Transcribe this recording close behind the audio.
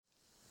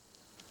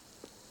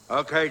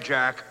Okay,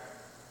 Jack.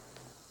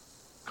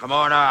 Come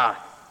on out.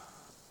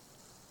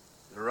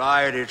 The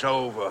riot is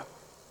over.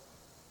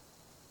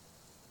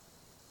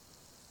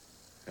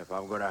 If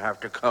I'm gonna have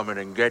to come in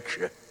and get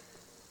you,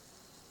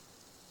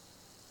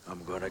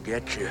 I'm gonna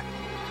get you.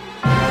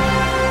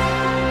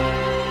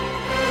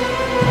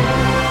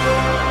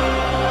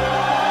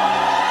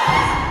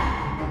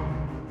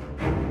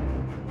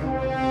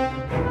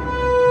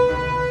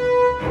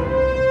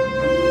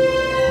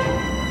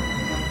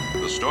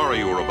 The story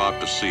you are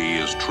about to see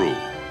is true.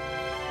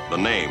 The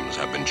names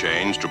have been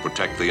changed to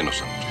protect the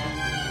innocent.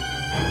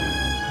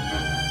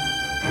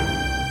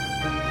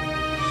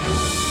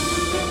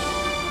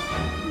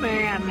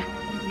 Man,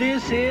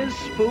 this is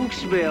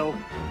Spooksville.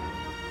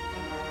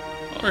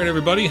 All right,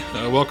 everybody.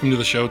 Welcome to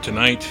the show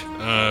tonight.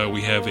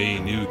 We have a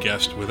new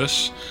guest with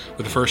us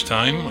for the first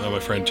time, my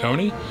friend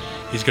Tony.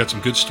 He's got some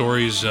good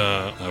stories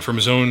from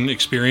his own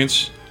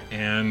experience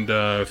and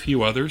a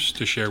few others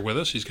to share with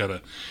us. He's got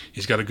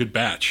a good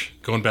batch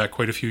going back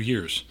quite a few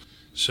years.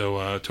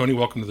 So, Tony,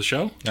 welcome to the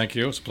show. Thank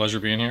you. It's a pleasure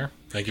being here.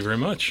 Thank you very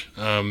much.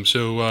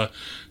 So,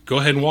 go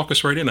ahead and walk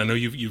us right in. I know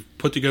you've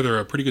put together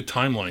a pretty good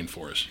timeline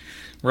for us.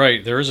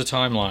 Right, there is a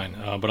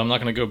timeline, but I'm not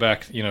going to go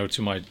back,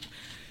 to my,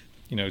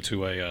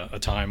 to a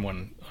time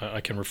when I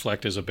can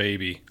reflect as a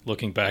baby,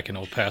 looking back in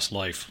a past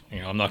life.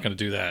 I'm not going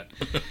to do that.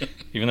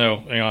 Even though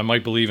I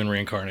might believe in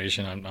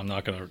reincarnation, I'm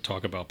not going to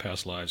talk about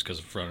past lives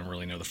because I don't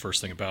really know the first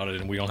thing about it,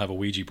 and we don't have a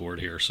Ouija board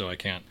here, so I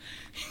can't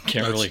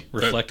really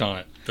reflect on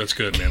it. That's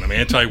good, man. I'm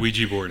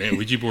anti-Ouija board.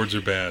 Ouija boards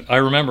are bad. I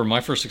remember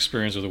my first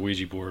experience with a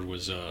Ouija board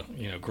was,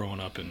 growing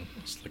up in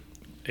like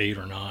 8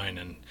 or 9,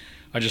 and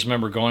I just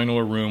remember going to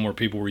a room where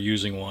people were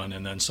using one,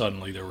 and then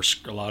suddenly there was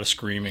a lot of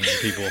screaming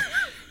and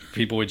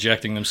people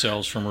ejecting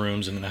themselves from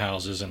rooms and in the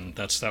houses, and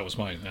that was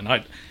mine.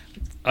 And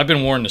I've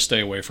been warned to stay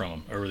away from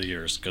them over the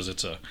years because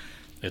it's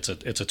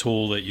a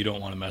tool that you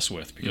don't want to mess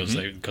with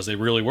because they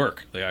really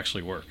work. They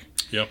actually work.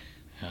 Yep.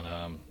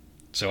 And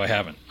so I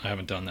haven't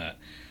done that.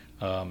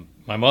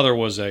 My mother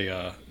was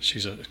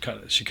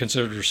she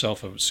considered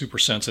herself a super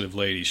sensitive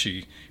lady.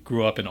 She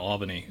grew up in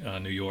Albany,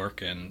 New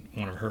York, and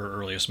one of her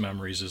earliest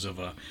memories is of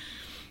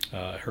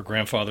her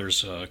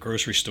grandfather's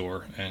grocery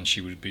store, and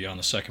she would be on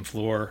the second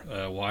floor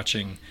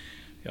watching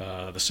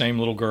the same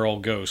little girl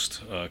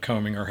ghost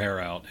combing her hair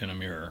out in a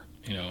mirror,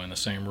 in the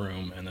same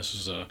room. And this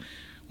is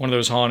one of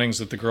those hauntings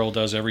that the girl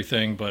does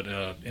everything but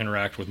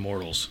interact with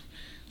mortals.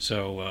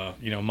 So,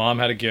 Mom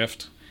had a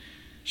gift.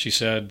 She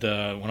said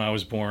when I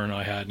was born,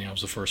 I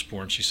was the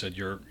firstborn. She said,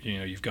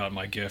 "You've got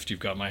my gift. You've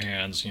got my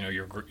hands.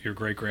 Your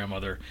great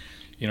grandmother,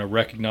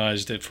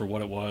 recognized it for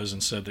what it was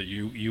and said that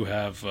you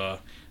have."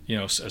 A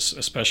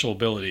special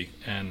ability,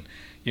 and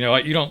you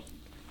don't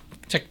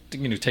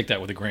take that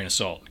with a grain of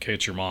salt. Okay,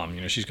 it's your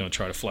mom. She's going to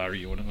try to flatter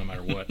you no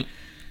matter what.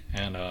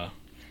 And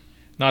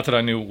not that I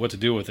knew what to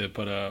do with it,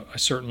 but I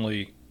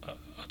certainly,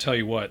 I'll tell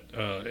you what,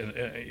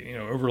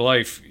 over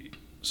life,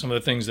 some of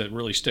the things that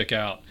really stick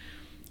out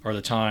are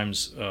the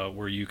times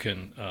where you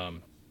can,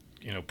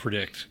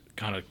 predict,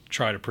 kind of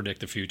try to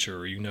predict the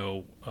future,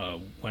 or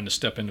when to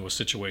step into a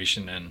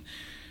situation and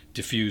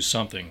diffuse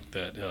something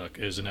that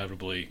is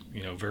inevitably,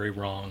 very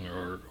wrong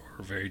or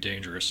very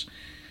dangerous.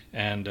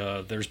 And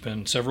there's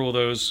been several of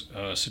those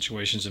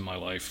situations in my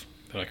life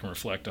that I can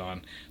reflect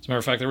on. As a matter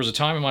of fact, there was a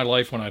time in my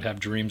life when I'd have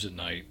dreams at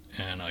night,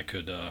 and I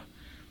could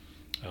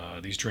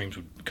these dreams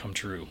would come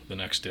true the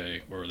next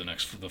day or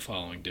the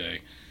following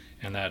day,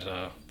 and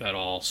that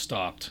all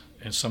stopped.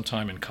 And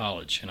sometime in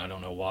college, and I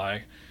don't know why.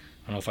 I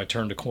don't know if I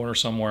turned a corner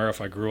somewhere,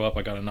 if I grew up,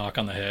 I got a knock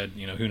on the head.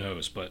 Who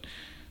knows? But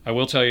I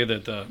will tell you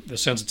that the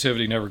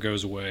sensitivity never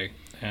goes away,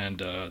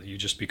 and you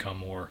just become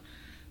more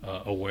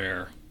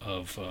aware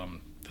of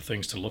the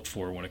things to look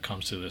for when it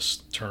comes to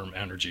this term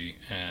energy.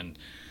 And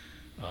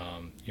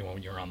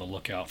when you're on the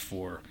lookout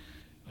for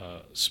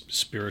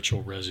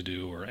spiritual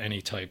residue or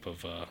any type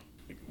of a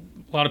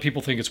lot of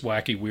people think it's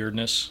wacky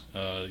weirdness.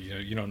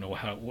 You don't know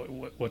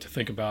what to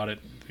think about it.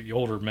 The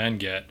older men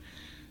get,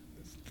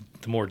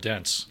 the more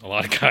dense a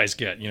lot of guys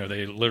get.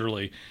 They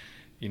literally,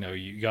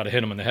 you got to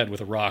hit them in the head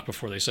with a rock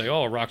before they say,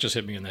 "Oh, a rock just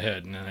hit me in the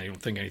head," and then they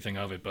don't think anything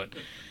of it. But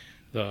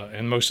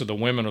and most of the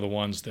women are the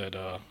ones that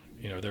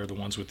they're the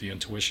ones with the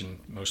intuition,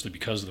 mostly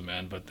because of the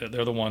men. But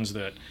they're the ones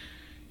that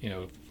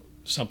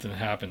something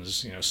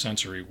happens,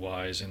 sensory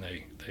wise, and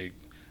they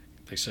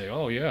say,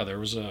 "Oh yeah, there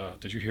was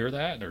did you hear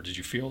that, or did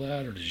you feel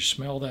that, or did you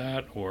smell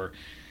that, or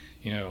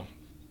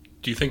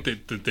Do you think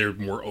that they're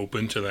more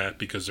open to that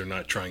because they're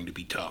not trying to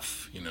be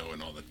tough, and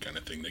all that kind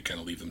of thing? They kind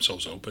of leave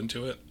themselves open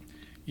to it?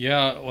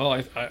 Yeah,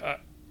 well,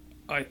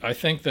 I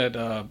think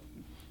that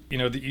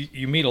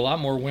you meet a lot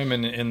more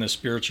women in the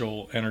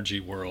spiritual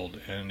energy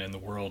world and in the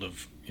world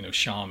of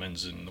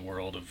shamans and the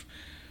world of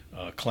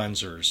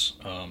cleansers.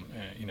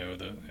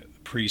 The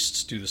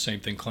priests do the same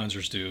thing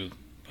cleansers do,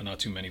 but not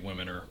too many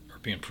women are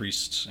being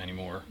priests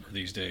anymore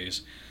these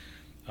days.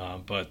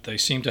 But they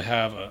seem to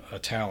have a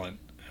talent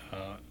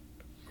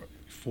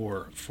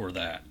for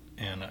that,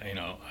 and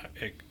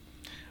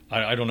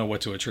I don't know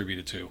what to attribute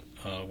it to,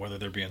 whether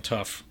they're being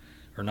tough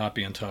or not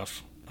being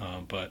tough,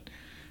 but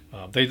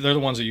they're the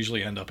ones that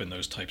usually end up in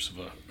those types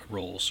of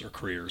roles or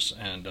careers.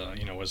 And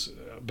has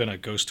been a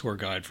ghost tour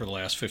guide for the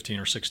last 15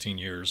 or 16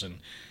 years, and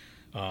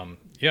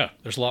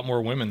there's a lot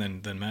more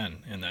women than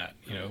men in that.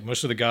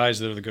 Most of the guys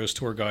that are the ghost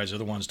tour guides are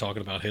the ones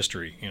talking about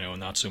history, and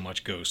not so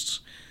much ghosts.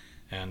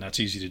 And that's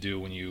easy to do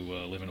when you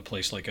live in a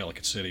place like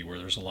Ellicott City, where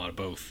there's a lot of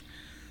both.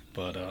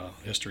 But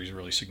history is a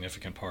really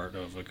significant part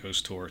of a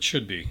ghost tour. It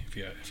should be,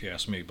 if you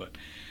ask me. But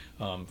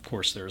of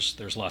course,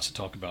 there's lots to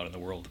talk about in the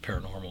world of the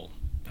paranormal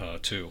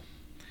too.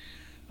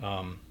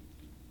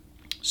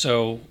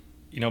 So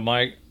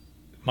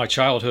my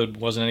childhood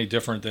wasn't any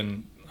different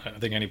than I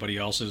think anybody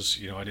else's.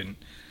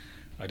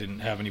 I didn't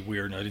have any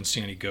weird. I didn't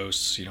see any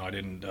ghosts. I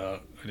didn't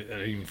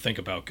even think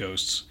about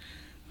ghosts.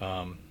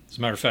 As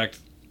a matter of fact,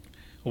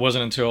 it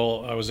wasn't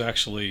until I was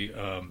actually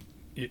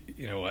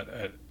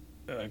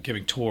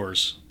giving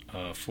tours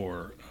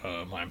for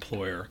my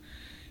employer,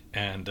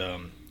 and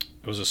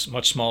it was a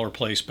much smaller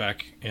place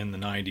back in the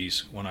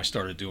 90s when I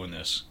started doing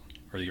this,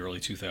 or the early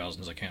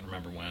 2000s. I can't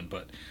remember when,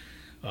 but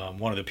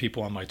one of the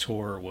people on my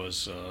tour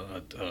was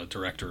a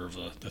director of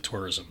the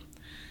tourism,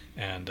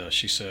 and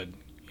she said,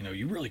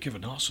 you really give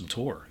an awesome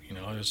tour.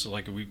 It's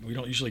like we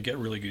don't usually get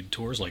really good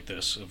tours like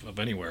this of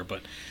anywhere,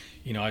 but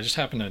I just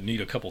happen to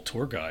need a couple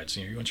tour guides.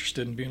 Are you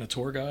interested in being a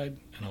tour guide?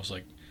 And I was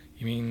like,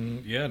 you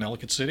mean, yeah, in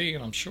Ellicott City?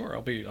 And I'm sure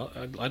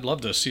I'd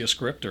love to see a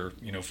script or,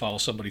 follow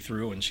somebody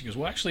through. And she goes,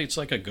 well, actually, it's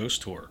like a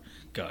ghost tour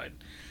guide.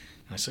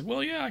 And I said,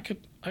 well, yeah,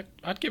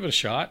 I'd give it a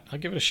shot.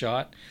 I'd give it a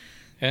shot.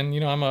 And,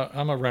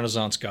 I'm a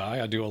Renaissance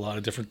guy. I do a lot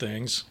of different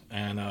things.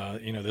 And,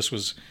 this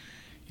was,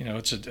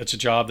 it's a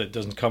job that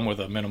doesn't come with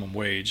a minimum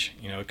wage.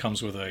 It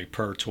comes with a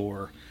per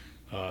tour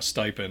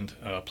stipend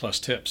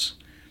plus tips.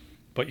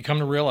 But you come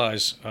to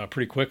realize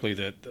pretty quickly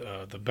that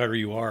the better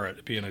you are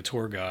at being a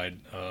tour guide,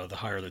 the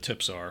higher the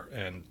tips are,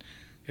 and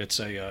it's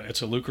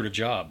a lucrative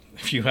job.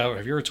 If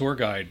you're a tour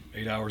guide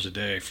 8 hours a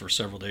day for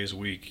several days a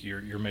week,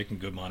 you're making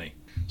good money.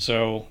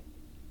 So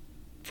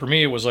for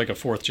me, it was like a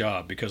fourth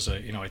job because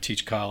I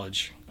teach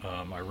college,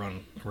 I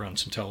run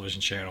some television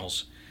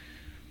channels,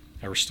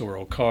 I restore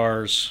old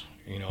cars.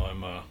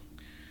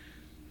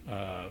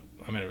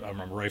 I'm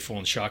a rifle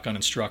and shotgun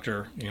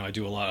instructor. I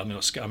do a lot.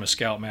 I'm a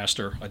scout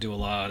master. I do a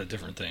lot of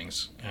different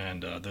things,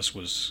 and this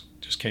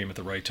just came at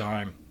the right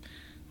time.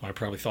 I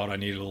probably thought I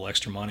needed a little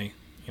extra money,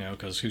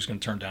 because who's going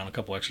to turn down a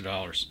couple extra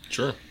dollars?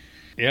 Sure.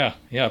 Yeah.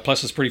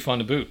 Plus, it's pretty fun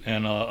to boot,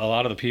 and a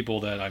lot of the people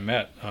that I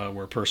met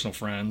were personal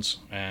friends,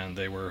 and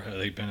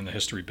they'd been in the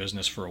history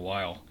business for a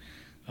while.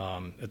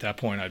 At that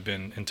point, I'd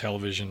been in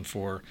television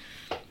for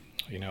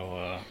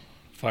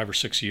 5 or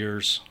 6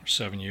 years, or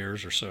 7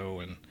 years or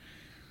so, and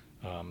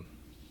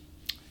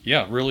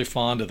really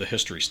fond of the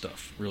history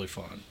stuff, really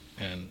fond.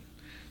 And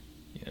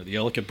the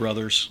Ellicott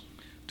brothers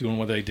doing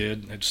what they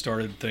did had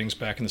started things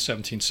back in the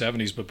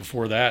 1770s, but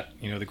before that,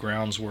 the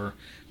grounds were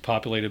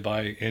populated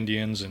by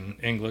Indians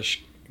and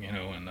English,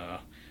 and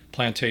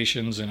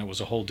plantations, and it was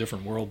a whole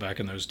different world back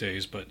in those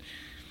days. But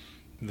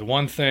the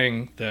one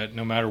thing that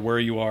no matter where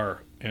you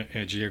are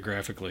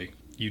geographically,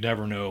 you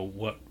never know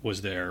what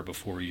was there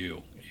before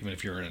you. Even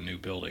if you're in a new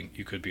building,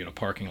 you could be in a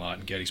parking lot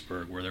in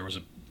Gettysburg where there was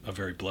a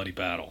very bloody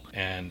battle,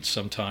 and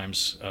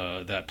sometimes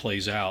that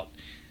plays out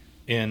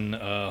in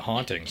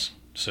hauntings.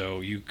 So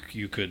you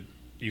could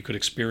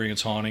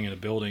experience haunting in a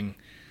building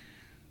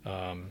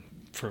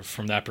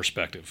from that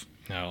perspective.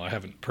 Now, I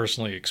haven't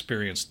personally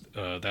experienced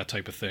that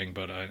type of thing,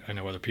 but I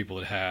know other people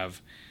that have.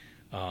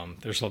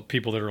 There's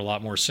people that are a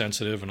lot more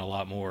sensitive and a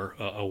lot more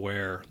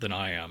aware than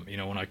I am.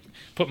 When I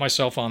put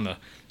myself on the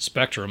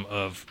spectrum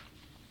of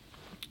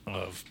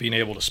being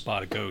able to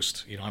spot a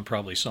ghost, I'm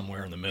probably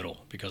somewhere in the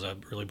middle, because I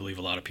really believe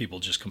a lot of people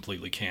just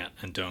completely can't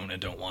and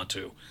don't want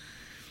to.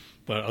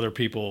 But other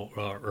people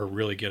are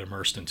really get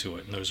immersed into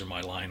it, and those are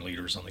my line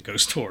leaders on the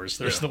ghost tours.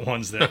 There's the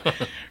ones that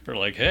are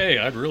like, "Hey,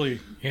 I'd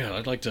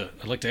like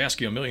to ask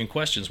you a million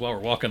questions while we're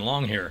walking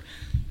along here,"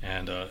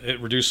 and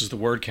it reduces the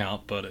word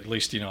count. But at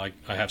least I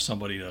have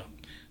somebody to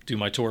do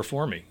my tour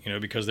for me,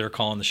 because they're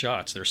calling the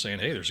shots. They're saying,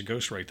 "Hey, there's a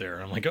ghost right there."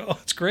 And I'm like, "Oh,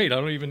 that's great. I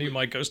don't even need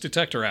my ghost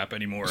detector app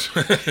anymore."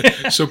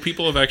 So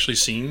people have actually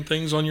seen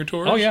things on your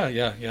tours? Oh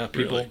yeah.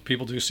 Really?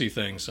 People do see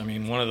things. I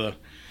mean, one of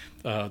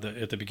the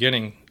at the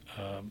beginning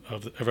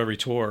of every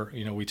tour,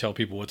 we tell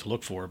people what to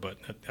look for, but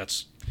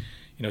that's,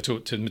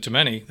 to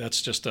many,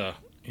 that's just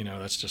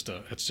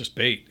it's just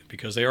bait,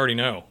 because they already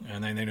know,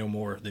 and they know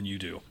more than you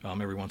do.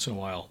 Every once in a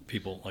while,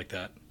 people like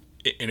that.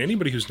 And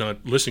anybody who's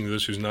not listening to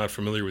this, who's not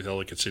familiar with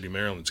Ellicott City,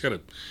 Maryland, it's got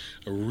a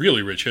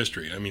really rich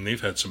history. I mean,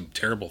 they've had some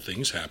terrible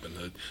things happen.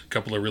 A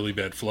couple of really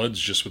bad floods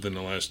just within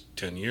the last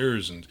 10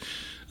 years, and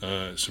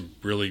some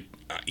really,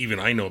 even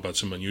I know about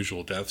some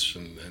unusual deaths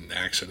and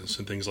accidents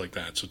and things like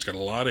that. So it's got a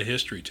lot of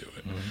history to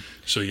it. Mm-hmm.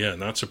 So yeah,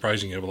 not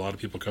surprising you have a lot of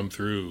people come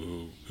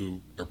through who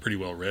are pretty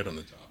well read on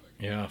the topic.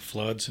 Yeah,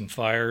 floods and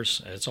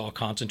fires. It's all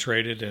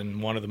concentrated in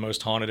one of the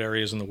most haunted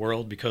areas in the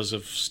world because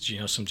of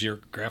some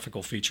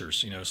geographical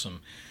features.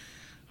 Some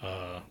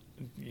the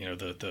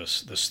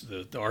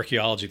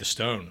archaeology, the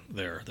stone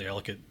there, the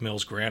Ellicott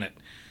Mills granite,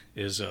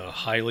 is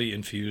highly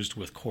infused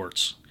with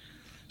quartz.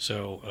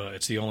 So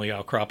it's the only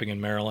outcropping in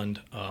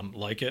Maryland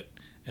like it,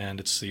 and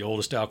it's the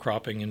oldest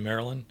outcropping in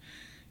Maryland.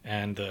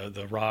 And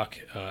the rock,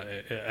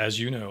 as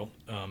you know,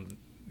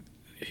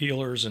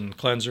 healers and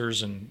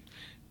cleansers and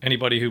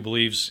anybody who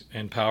believes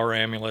in power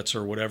amulets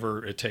or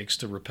whatever it takes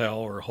to repel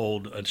or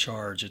hold a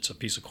charge, it's a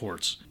piece of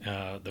quartz.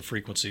 The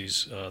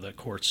frequencies that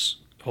quartz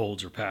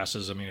holds or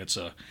passes, I mean,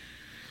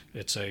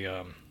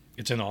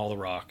 it's in all the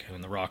rock,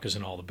 and the rock is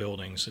in all the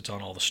buildings. It's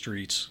on all the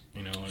streets.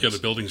 Yeah, the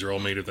buildings are all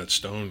made of that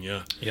stone.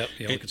 Yeah. Yep.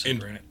 And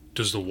granite.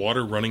 Does the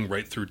water running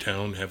right through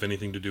town have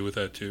anything to do with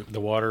that too?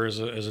 The water is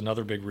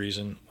another big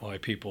reason why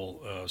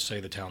people say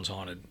the town's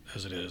haunted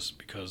as it is,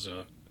 because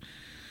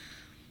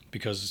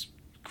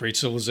great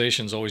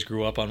civilizations always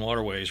grew up on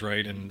waterways,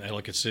 right? And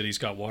Ellicott City's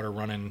got water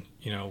running,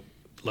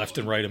 left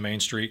and right of Main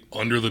Street.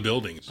 Under the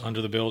buildings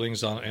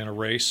in a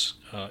race,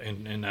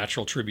 in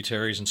natural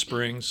tributaries and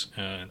springs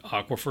and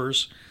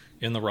aquifers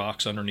in the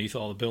rocks underneath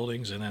all the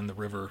buildings, and then the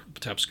river,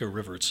 Patapsco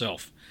River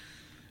itself.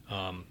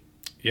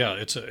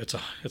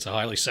 It's a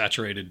highly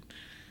saturated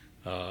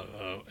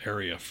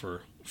area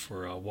for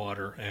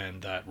water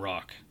and that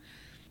rock.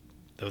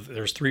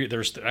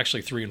 There's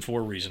actually 3 and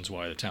 4 reasons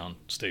why the town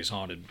stays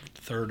haunted.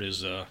 The third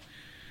is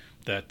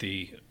that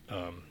the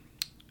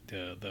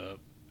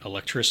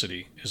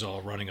electricity is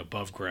all running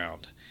above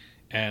ground,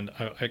 and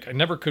I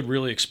never could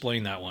really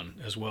explain that one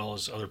as well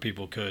as other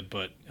people could,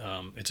 but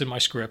it's in my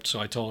script, so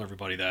I told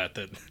everybody that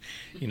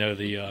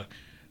the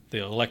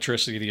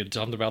electricity,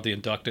 something about the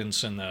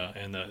inductance and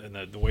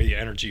the way the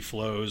energy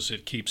flows,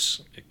 it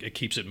keeps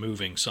it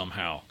moving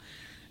somehow,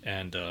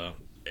 and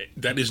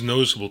that is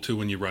noticeable too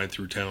when you ride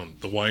through town.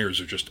 The wires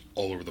are just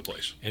all over the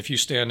place. If you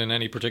stand in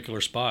any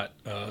particular spot,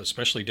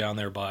 especially down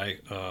there by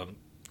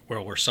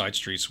where side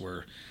streets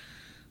were,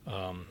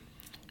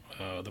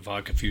 the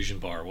Vodka Fusion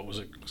Bar, what was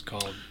it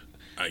called?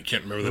 I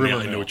can't remember the name.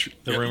 I know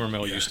the Rumor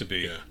Mill used to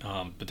be.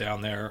 Yeah. But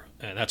down there,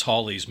 and that's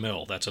Hawley's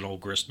Mill. That's an old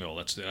grist mill.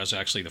 That's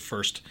actually the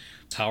first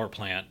power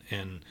plant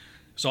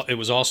So it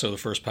was also the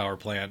first power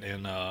plant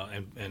in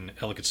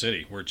Ellicott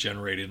City, where it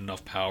generated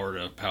enough power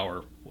to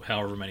power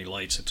however many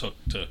lights it took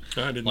to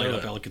light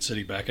up Ellicott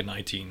City back in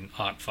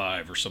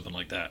 1905 or something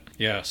like that.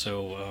 Yeah.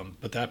 So,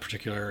 but that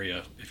particular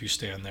area, if you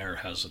stand there,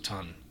 has a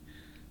ton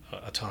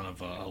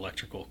of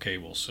electrical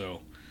cables.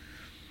 So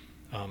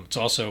it's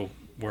also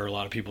where a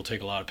lot of people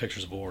take a lot of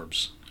pictures of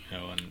orbs.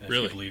 And if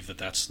you believe that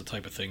that's the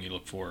type of thing you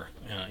look for,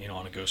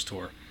 on a ghost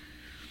tour.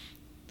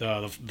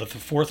 The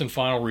fourth and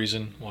final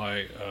reason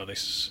why they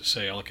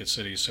say Ellicott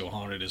City is so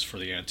haunted is for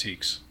the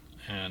antiques,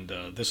 and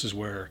this is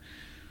where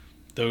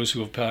those who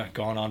have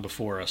gone on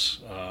before us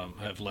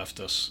have left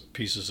us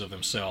pieces of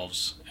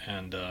themselves.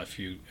 And if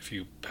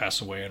you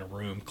pass away in a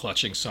room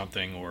clutching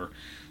something, or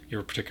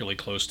you're particularly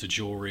close to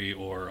jewelry,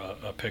 or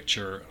a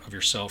picture of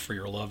yourself or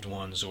your loved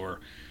ones, or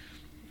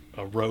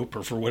a rope,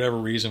 or for whatever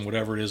reason,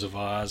 whatever it is, a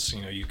vase,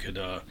 you could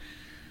a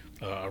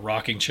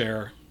rocking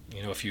chair.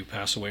 If you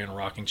pass away in a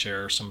rocking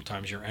chair,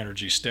 sometimes your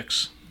energy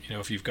sticks.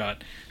 If you've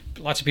got,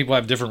 lots of people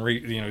have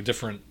different,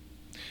 different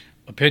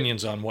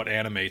opinions on what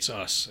animates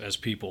us as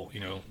people.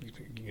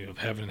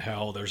 Heaven and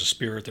hell. There's a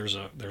spirit.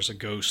 There's a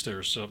ghost.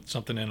 There's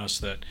something in us,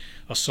 that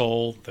a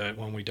soul that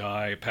when we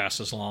die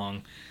passes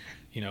along.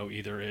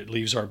 Either it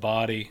leaves our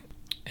body,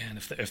 and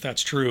if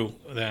that's true,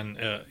 then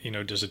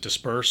does it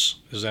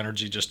disperse? Does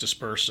energy just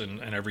disperse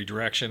in every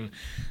direction?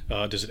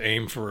 Does it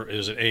aim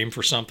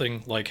for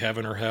something like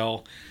heaven or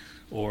hell?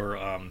 Or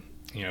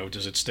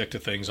does it stick to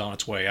things on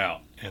its way out?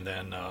 And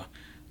then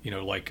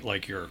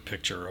like your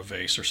picture, a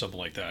vase or something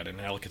like that. In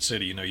Ellicott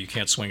City, you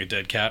can't swing a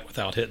dead cat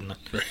without hitting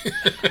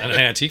an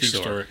antique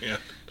store. Yeah.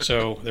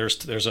 So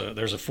there's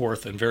a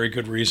fourth and very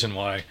good reason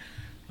why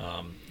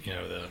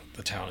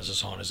the town is as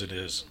haunted as it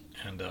is.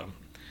 And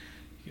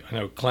I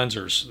know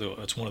cleansers,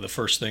 it's one of the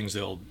first things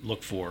they'll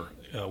look for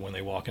when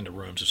they walk into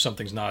rooms. If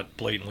something's not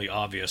blatantly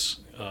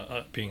obvious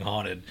being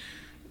haunted,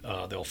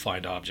 they'll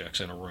find objects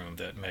in a room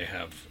that may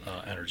have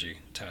energy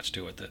attached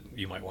to it that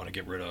you might want to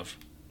get rid of.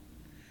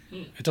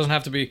 It doesn't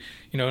have to be,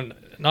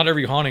 not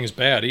every haunting is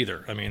bad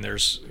either. I mean,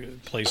 there's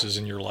places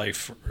in your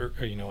life,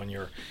 in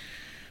your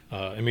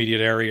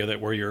immediate area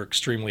where you're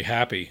extremely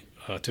happy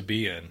to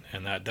be in,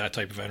 and that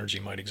type of energy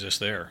might exist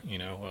there,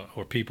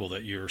 or people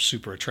that you're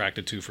super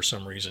attracted to for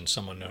some reason,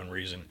 some unknown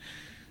reason.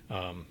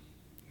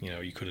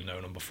 You could have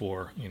known them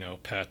before,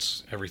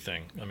 pets,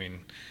 everything. I mean,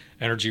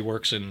 energy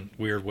works in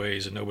weird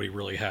ways, and nobody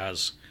really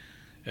has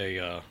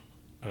an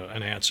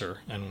answer.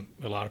 And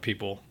a lot of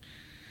people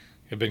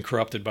have been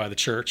corrupted by the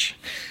church,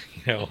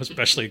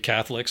 especially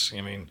Catholics.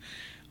 I mean,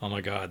 oh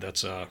my God,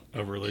 that's a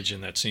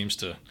religion that seems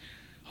to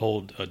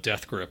hold a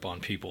death grip on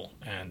people.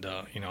 And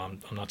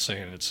I'm not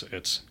saying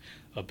it's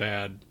a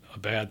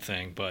bad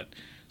thing, but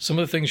some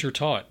of the things you're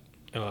taught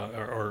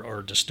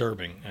are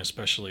disturbing,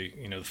 especially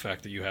the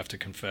fact that you have to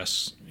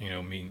confess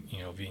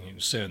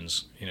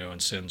sins,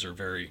 and sins are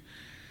very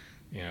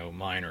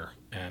minor,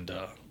 and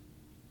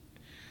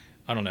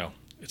I don't know.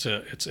 It's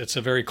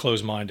a very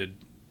close-minded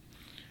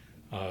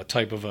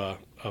type of a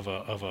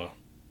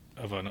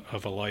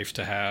of a life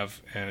to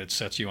have, and it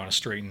sets you on a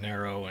straight and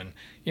narrow. And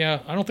yeah,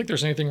 I don't think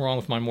there's anything wrong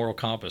with my moral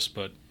compass,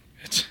 but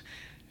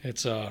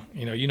it's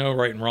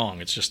right and wrong.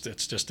 It's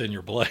just in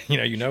your blood.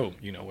 You know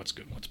what's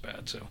good and what's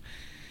bad. So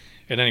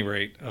at any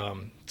rate,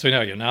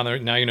 now you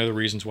know the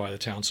reasons why the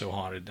town's so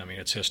haunted. I mean,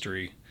 it's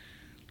history.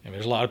 I mean,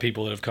 there's a lot of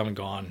people that have come and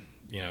gone,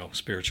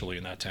 spiritually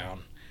in that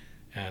town,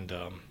 and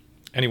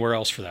anywhere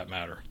else for that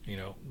matter.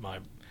 My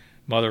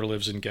mother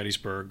lives in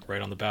Gettysburg,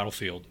 right on the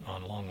battlefield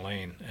on Long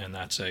Lane, and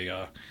that's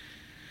her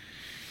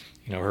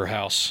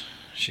house.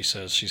 She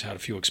says she's had a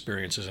few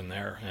experiences in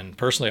there, and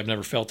personally, I've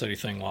never felt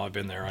anything while I've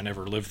been there. I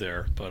never lived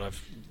there, but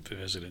I've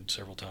visited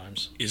several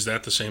times. Is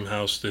that the same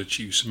house that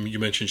you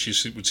mentioned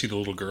she would see the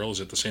little girl? Is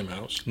it the same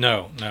house?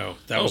 No,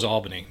 that was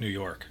Albany, New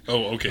York.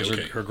 Oh, okay,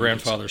 okay. Her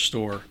grandfather's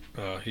store.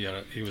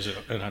 He was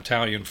an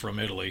Italian from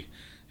Italy,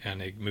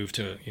 and they moved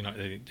to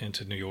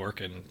into New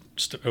York and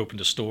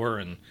opened a store,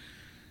 and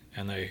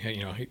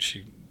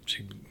she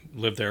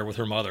lived there with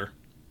her mother,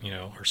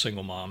 her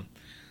single mom,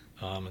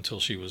 until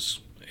she was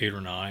 8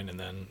 or 9, and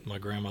then my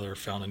grandmother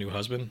found a new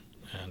husband,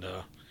 and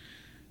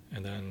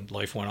then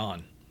life went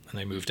on, and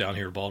they moved down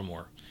here to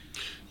Baltimore.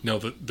 Now,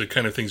 the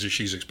kind of things that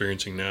she's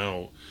experiencing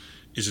now,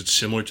 is it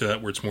similar to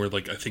that, where it's more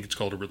like, I think it's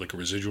called a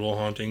residual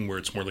haunting, where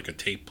it's more like a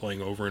tape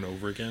playing over and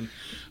over again,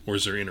 or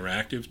is there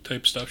interactive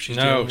type stuff she's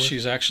dealing with?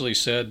 She's actually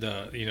said,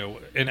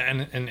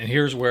 and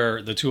here's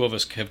where the two of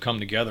us have come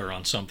together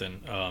on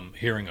something.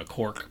 Hearing a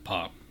cork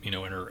pop, in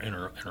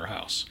her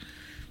house.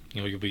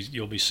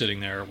 You'll be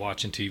sitting there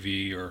watching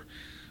TV or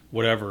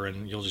whatever,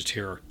 and you'll just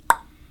hear,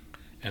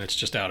 and it's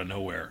just out of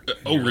nowhere.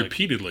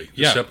 Repeatedly? Like,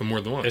 it's happened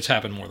more than once? It's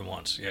happened more than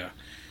once, yeah.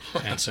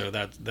 And so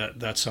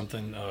that's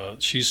something.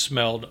 She's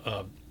smelled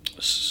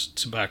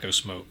tobacco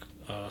smoke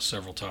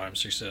several times,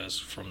 she says,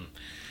 from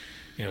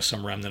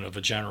some remnant of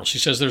a general. She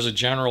says there's a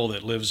general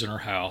that lives in her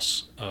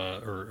house,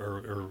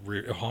 or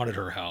haunted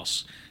her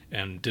house,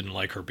 and didn't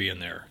like her being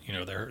there.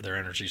 Their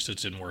energies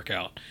just didn't work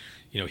out.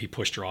 He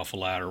pushed her off a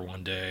ladder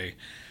one day,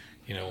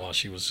 while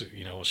she was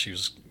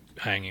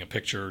hanging a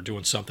picture or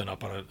doing something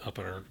up on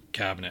her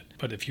cabinet.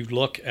 But if you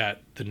look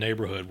at the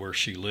neighborhood where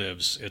she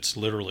lives, it's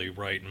literally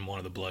right in one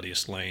of the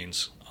bloodiest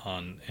lanes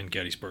in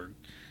Gettysburg.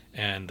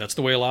 And that's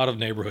the way a lot of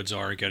neighborhoods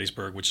are in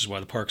Gettysburg, which is why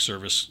the Park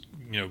Service,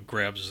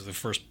 grabs the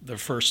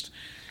first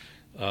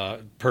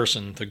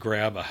person to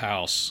grab a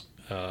house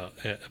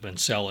and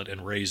sell it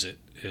and raise it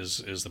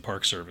is the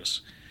Park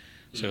Service.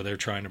 So they're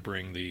trying to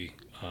bring the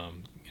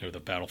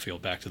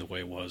battlefield back to the way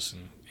it was,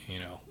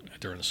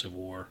 during the Civil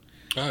War.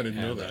 Oh, I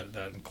didn't know that.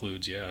 That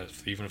includes,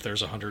 even if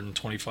there's a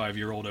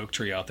 125-year-old oak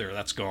tree out there,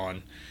 that's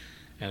gone.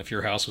 And if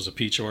your house was a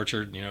peach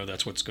orchard,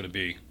 that's what it's going to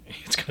be.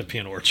 It's going to be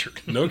an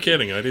orchard. No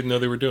kidding. I didn't know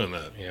they were doing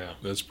that. Yeah.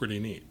 That's pretty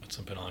neat. It's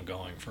been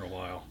ongoing for a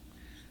while.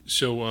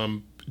 So,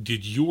 when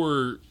did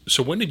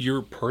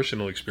your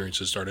personal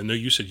experiences start? I know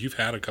you said you've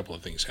had a couple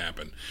of things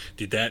happen.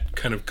 Did that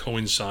kind of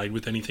coincide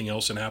with anything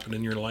else that happened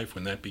in your life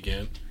when that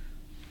began?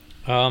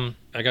 I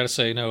gotta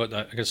say no. It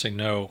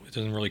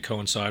doesn't really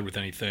coincide with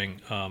anything.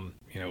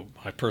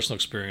 My personal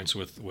experience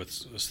with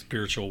the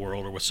spiritual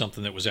world, or with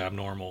something that was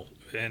abnormal,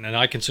 and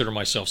I consider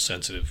myself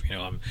sensitive.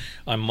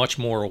 I'm much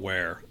more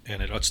aware,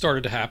 and it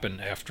started to happen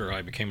after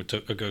I became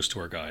a ghost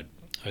tour guide.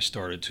 I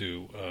started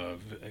to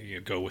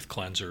go with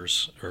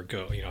cleansers, or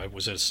go.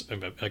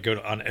 I go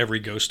on every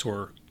ghost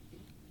tour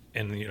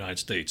in the United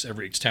States.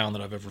 Every town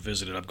that I've ever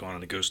visited, I've gone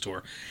on a ghost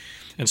tour.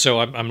 And so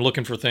I'm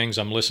looking for things.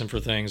 I'm listening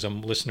for things.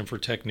 I'm listening for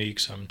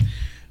techniques.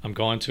 I'm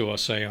going to a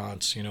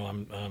seance.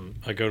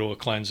 I go to a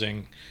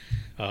cleansing.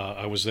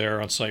 I was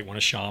there on site when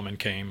a shaman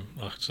came,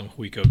 some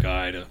Huico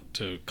guy,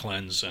 to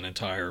cleanse an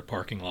entire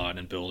parking lot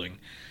and building.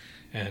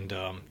 And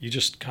you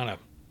just kind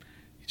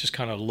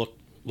of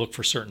look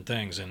for certain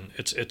things, and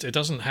it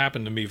doesn't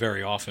happen to me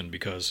very often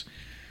because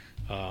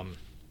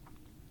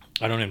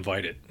I don't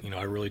invite it.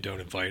 I really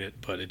don't invite it,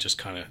 but it just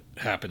kind of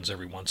happens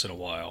every once in a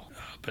while.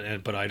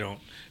 But I don't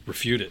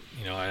refute it.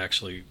 I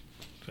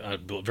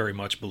very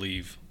much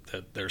believe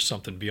that there's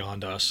something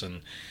beyond us,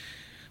 and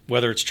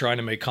whether it's trying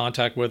to make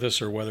contact with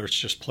us, or whether it's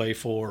just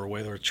playful, or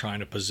whether it's trying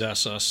to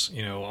possess us,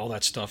 all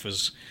that stuff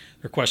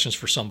they're questions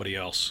for somebody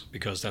else,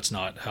 because that's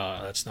not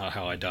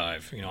how I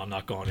dive. I'm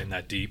not going in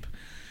that deep.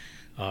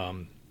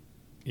 I'm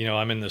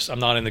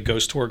not in the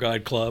ghost tour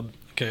guide club.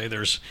 Okay,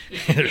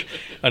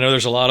 I know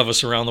there's a lot of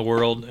us around the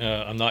world.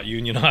 I'm not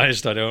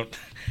unionized. I don't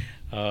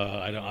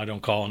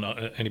call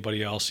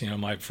anybody else.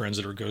 My friends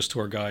that are ghost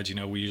tour guides,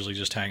 we usually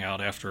just hang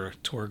out after a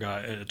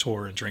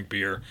tour and drink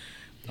beer.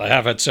 I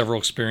have had several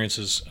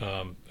experiences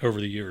over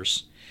the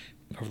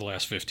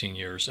last 15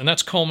 years, and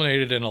that's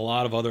culminated in a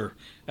lot of other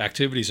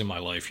activities in my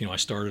life. I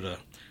started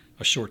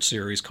a short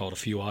series called A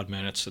Few Odd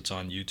Minutes that's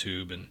on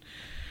YouTube, and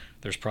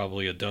there's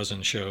probably a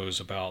dozen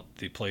shows about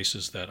the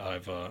places that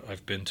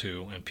I've been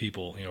to, and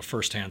people,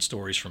 firsthand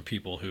stories from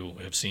people who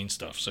have seen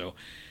stuff. So,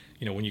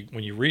 when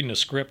you're reading a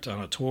script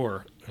on a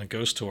tour, a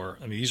ghost tour,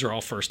 these are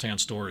all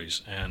firsthand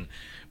stories, and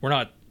we're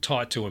not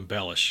taught to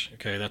embellish.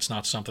 Okay, that's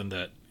not something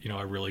that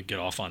I really get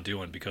off on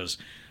doing, because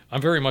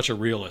I'm very much a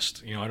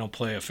realist. I don't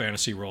play a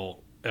fantasy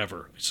role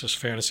ever. It's just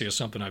fantasy is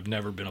something I've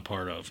never been a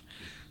part of.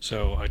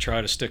 So I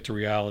try to stick to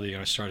reality,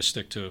 and I try to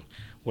stick to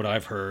what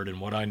I've heard and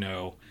what I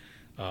know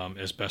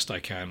as best I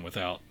can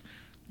without,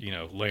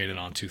 laying it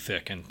on too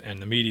thick.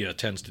 And the media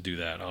tends to do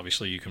that.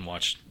 Obviously, you can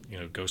watch,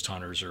 Ghost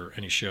Hunters or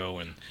any show,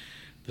 and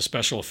the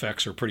special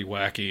effects are pretty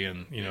wacky,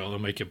 and they'll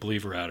make you a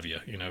believer out of you,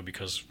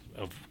 because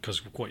of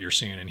what you're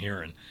seeing and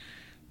hearing.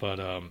 But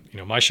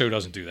my show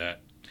doesn't do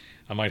that.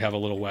 I might have a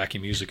little wacky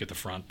music at the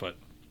front, but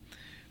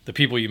the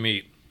people you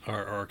meet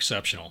are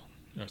exceptional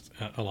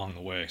along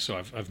the way. So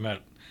I've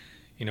met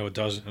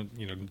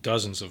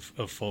dozens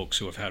of folks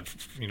who have had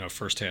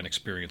firsthand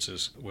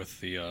experiences with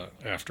the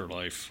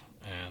afterlife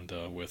and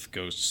with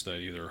ghosts that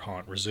either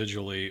haunt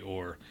residually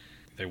or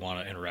they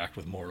want to interact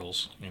with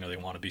mortals. They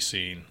want to be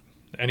seen.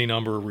 Any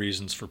number of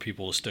reasons for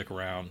people to stick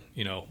around.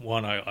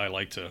 One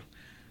I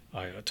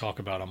talk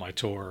about on my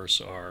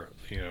tours are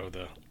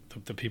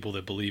the people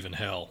that believe in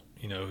hell.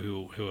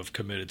 Who have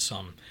committed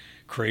some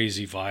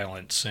crazy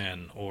violent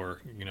sin,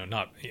 or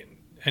not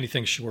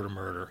anything short of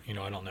murder.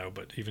 I don't know,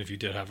 but even if you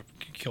did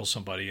kill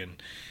somebody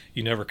and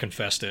you never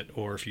confessed it,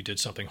 or if you did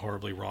something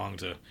horribly wrong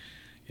to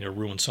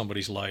ruin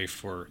somebody's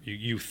life, or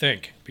you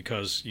think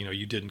because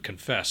you didn't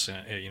confess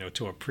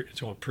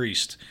to a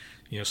priest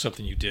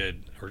something you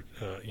did, or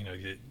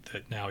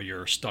that now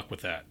you're stuck with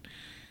that,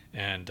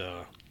 and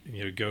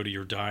go to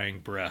your dying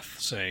breath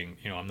saying,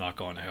 I'm not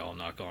going to hell, I'm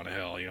not going to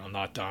hell, I'm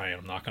not dying,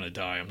 I'm not going to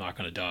die, I'm not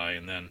going to die,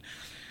 and then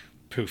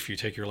poof, you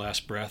take your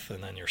last breath,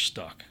 and then you're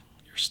stuck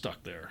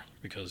there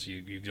because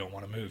you don't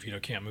want to move,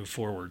 can't move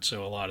forward.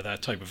 So a lot of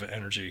that type of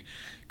energy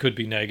could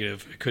be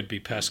negative, it could be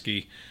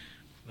pesky,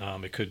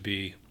 it could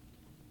be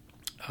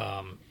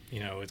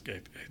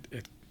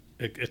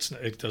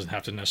it doesn't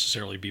have to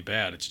necessarily be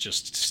bad, it's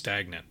just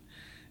stagnant,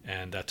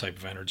 and that type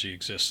of energy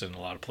exists in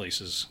a lot of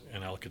places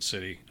in Ellicott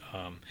City.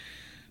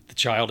 The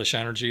childish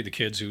energy, the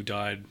kids who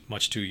died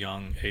much too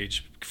young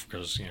age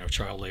because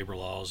child labor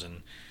laws,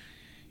 and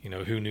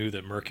who knew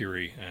that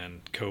mercury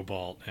and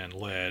cobalt and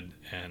lead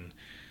and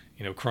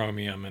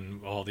chromium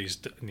and all these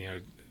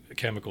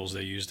chemicals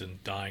they used in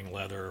dyeing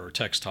leather or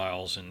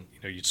textiles, and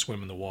you'd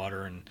swim in the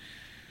water, and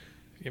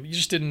you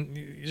just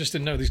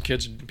didn't know these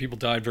people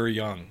died very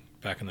young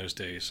back in those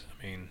days.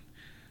 I mean,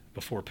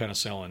 before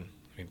penicillin,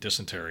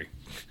 dysentery.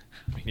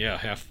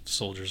 Half the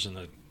soldiers in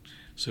the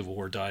Civil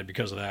War died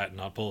because of that,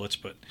 not bullets,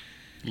 but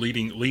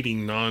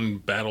leading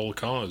non-battle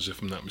cause,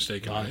 if I'm not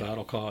mistaken.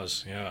 Non-battle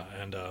cause, yeah,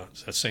 and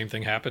that same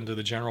thing happened to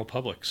the general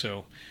public.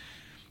 So,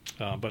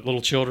 but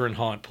little children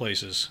haunt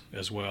places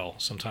as well.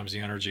 Sometimes the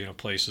energy in a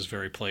place is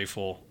very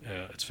playful.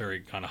 It's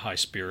very kind of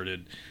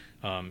high-spirited,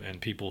 and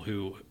people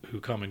who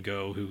come and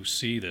go who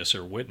see this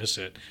or witness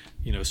it,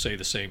 say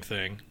the same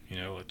thing.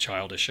 A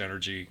childish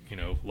energy.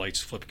 Lights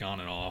flipping on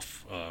and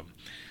off.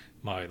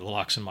 The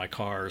locks in my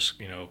cars.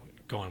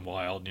 Going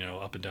wild,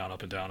 up and down,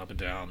 up and down, up and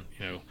down,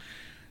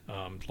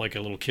 like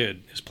a little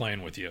kid is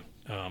playing with you.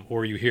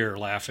 Or you hear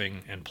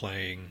laughing and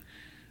playing,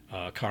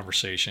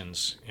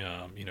 conversations,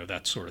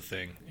 that sort of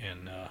thing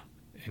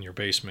in your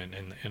basement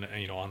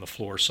and on the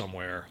floor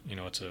somewhere.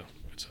 It's a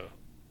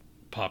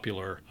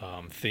popular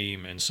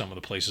theme in some of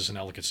the places in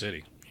Ellicott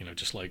City.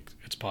 Just like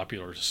it's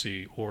popular to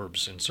see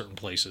orbs in certain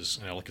places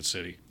in Ellicott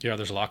City. Yeah,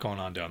 there's a lot going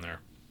on down there.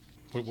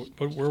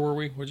 Where were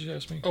we? What did you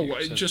ask me?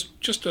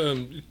 Just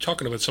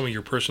talking about some of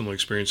your personal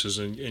experiences,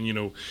 and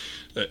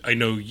I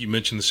know you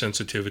mentioned the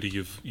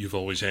sensitivity you've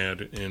always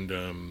had,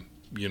 and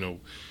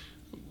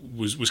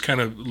was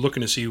kind of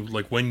looking to see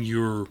like when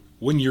your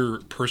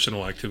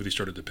personal activity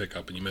started to pick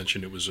up, and you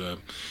mentioned it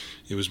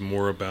was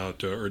more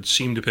about, or it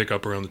seemed to pick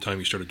up around the time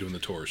you started doing the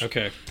tours.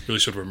 Okay. Really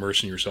sort of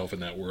immersing yourself in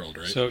that world,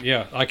 right? So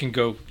yeah, I can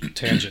go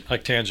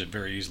tangent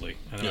very easily,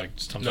 and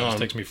sometimes it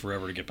takes me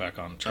forever to get back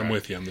on track. I'm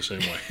with you. I'm the same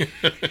way.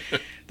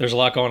 There's a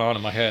lot going on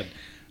in my head.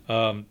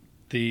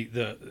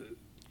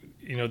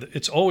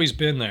 It's always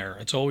been there.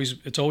 It's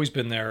always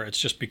been there. It's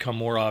just become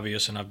more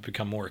obvious, and I've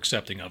become more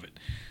accepting of it.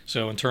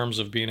 So in terms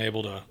of being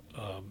able to,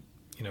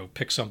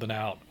 pick something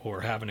out,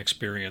 or have an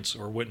experience,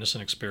 or witness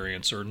an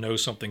experience, or know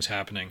something's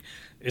happening,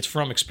 it's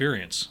from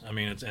experience. I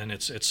mean,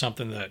 it's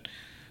something that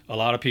a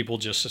lot of people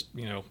just,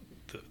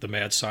 the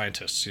mad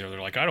scientists,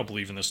 they're like, I don't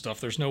believe in this stuff.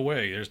 There's no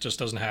way. It just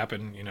doesn't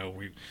happen.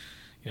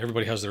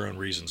 Everybody has their own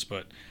reasons,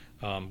 but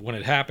when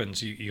it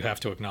happens, you have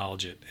to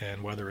acknowledge it.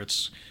 And whether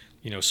it's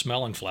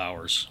smelling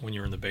flowers when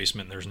you're in the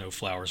basement and there's no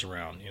flowers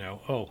around,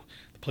 the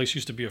place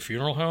used to be a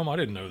funeral home. I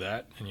didn't know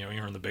that. And,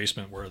 you're in the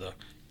basement where the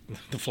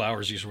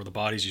flowers where the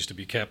bodies used to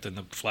be kept, and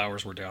the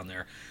flowers were down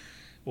there.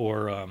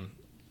 Or,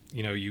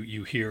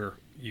 you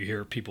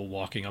hear people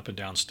walking up and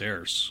down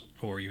stairs,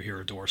 or you hear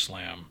a door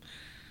slam,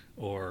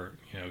 or,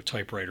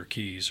 typewriter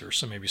keys, or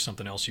maybe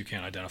something else you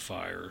can't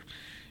identify, or,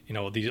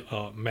 these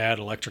mad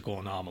electrical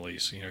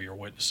anomalies. You're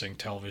witnessing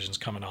televisions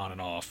coming on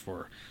and off,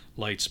 or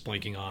lights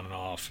blinking on and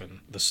off, and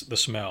the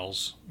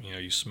smells.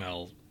 You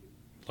smell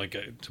like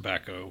a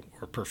tobacco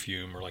or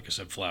perfume, or like I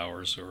said,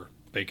 flowers, or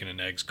bacon and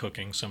eggs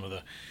cooking. Some of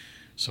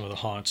the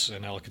haunts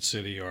in Ellicott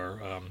City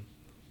are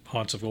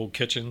haunts of old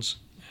kitchens,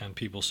 and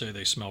people say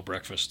they smell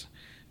breakfast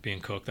being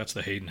cooked. That's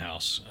the Hayden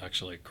house,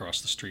 actually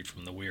across the street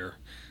from the Weir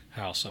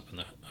house up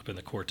in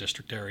the Court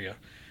District area.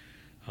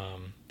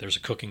 There's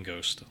a cooking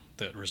ghost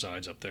that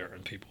resides up there,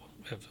 and people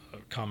have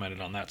commented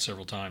on that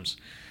several times.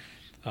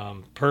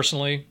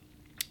 Personally,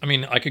 I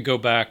mean, I could go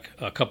back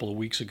a couple of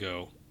weeks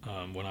ago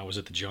when I was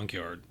at the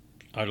junkyard.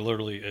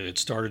 It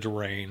started to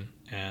rain,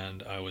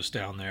 and I was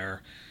down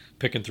there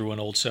picking through an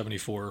old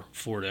 74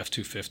 Ford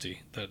F-250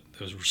 that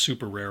was a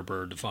super rare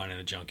bird to find in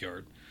a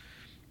junkyard.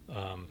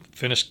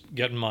 Finished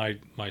getting my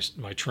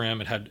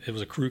trim. It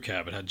was a crew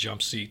cab. It had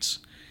jump seats.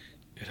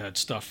 It had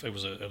stuff. It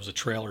was a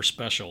trailer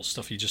special,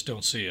 stuff you just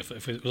don't see. If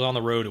it was on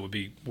the road, it would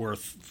be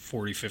worth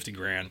 40, 50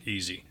 grand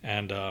easy.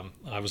 And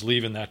I was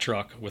leaving that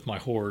truck with my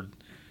Horde.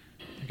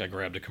 I think I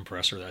grabbed a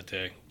compressor that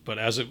day. But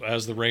as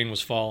the rain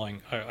was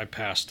falling, I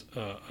passed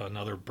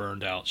another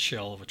burned out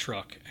shell of a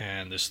truck,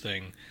 and this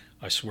thing,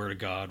 I swear to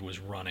God, was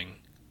running.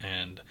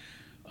 And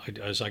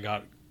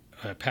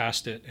I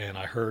passed it, and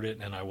I heard it,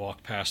 and I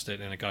walked past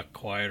it, and it got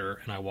quieter,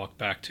 and I walked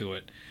back to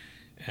it,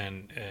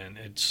 and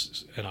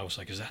I was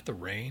like, is that the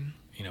rain?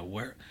 You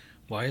know,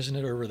 why isn't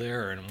it over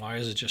there, and why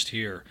is it just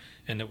here?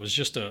 And it was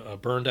just a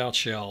burned out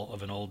shell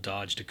of an old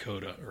Dodge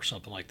Dakota or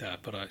something like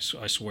that. But I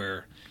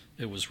swear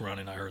it was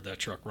running. I heard that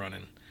truck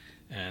running,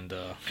 and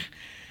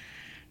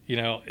you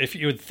know, if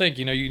you would think,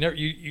 you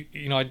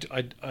know,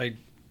 I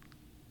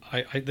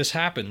this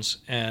happens,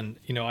 and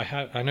you know,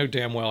 I know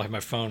damn well I have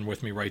my phone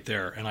with me right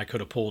there, and I could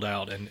have pulled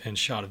out and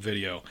shot a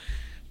video.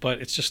 But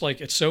it's just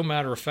like, it's so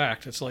matter of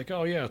fact. It's like,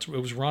 oh yeah, it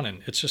was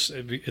running.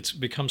 It's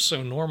become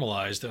so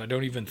normalized that I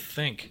don't even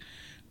think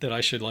that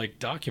I should like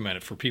document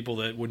it for people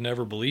that would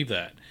never believe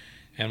that.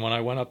 And when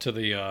I went up to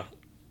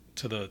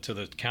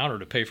the counter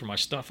to pay for my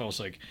stuff, I was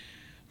like,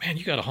 man,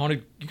 you got a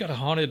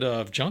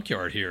haunted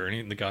junkyard here.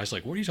 And the guy's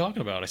like, what are you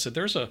talking about? I said,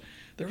 there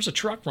was a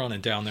truck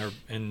running down there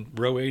in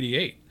row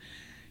 88.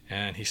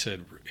 And he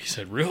said,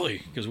 really?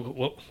 He goes,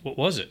 what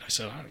was it? I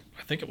said,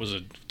 I think it was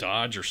a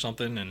Dodge or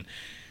something.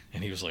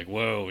 And he was like,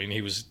 whoa.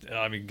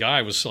 And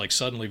guy was like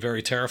suddenly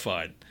very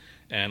terrified.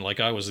 And like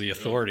I was the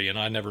authority, and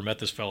I never met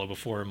this fellow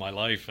before in my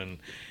life. And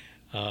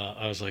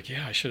I was like,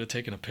 yeah, I should have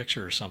taken a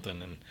picture or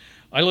something. And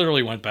I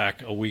literally went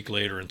back a week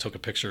later and took a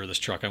picture of this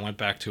truck. I went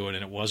back to it,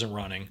 and it wasn't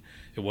running.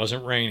 It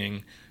wasn't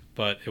raining,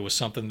 but it was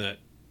something that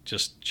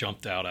just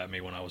jumped out at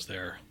me when I was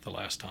there the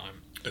last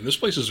time. And those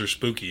places are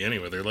spooky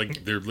anyway.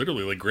 They're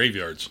literally like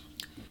graveyards.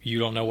 You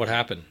don't know what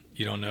happened.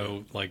 You don't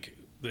know like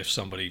if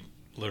somebody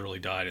literally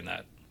died in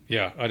that.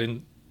 Yeah, I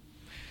didn't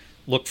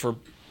look for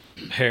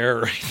hair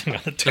or anything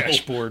on the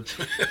dashboard.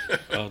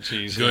 Oh,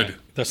 geez. Good. Yeah.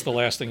 That's the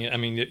last thing. I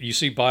mean, you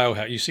see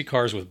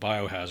cars with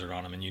biohazard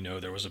on them, and you know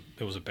it was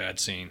a bad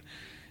scene.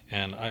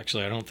 And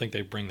actually, I don't think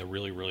they bring the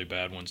really, really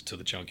bad ones to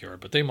the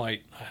junkyard, but they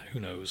might. Who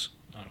knows?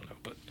 I don't know.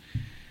 But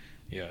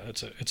yeah,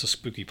 it's a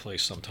spooky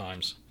place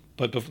sometimes.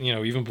 But you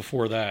know, even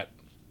before that,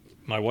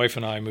 my wife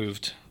and I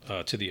moved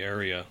to the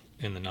area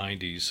in the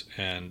 90s,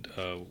 and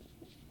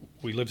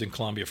we lived in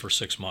Columbia for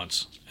 6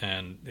 months,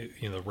 and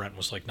you know, the rent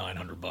was like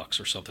 $900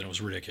 or something. It was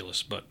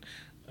ridiculous, but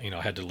you know,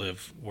 I had to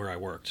live where I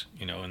worked,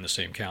 you know, in the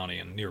same county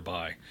and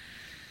nearby.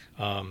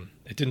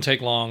 It didn't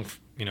take long.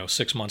 You know,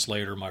 6 months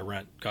later, my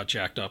rent got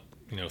jacked up,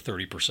 you know,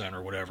 30%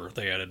 or whatever.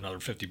 They added another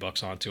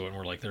 $50 onto it, and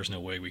we're like, there's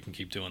no way we can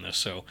keep doing this.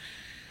 So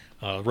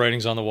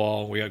writing's on the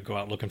wall. We had to go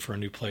out looking for a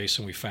new place,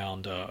 and we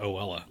found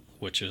Oella,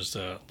 which is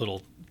the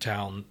little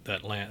town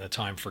that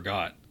time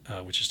forgot,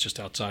 which is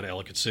just outside of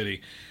Ellicott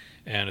City.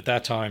 And at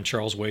that time,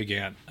 Charles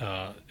Weygant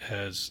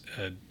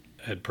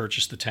had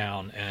purchased the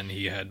town, and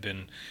he had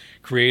been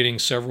creating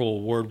several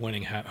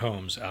award-winning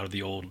homes out of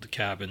the old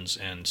cabins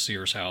and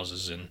Sears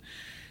houses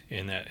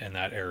in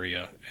that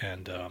area.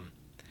 And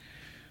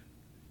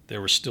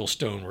there was still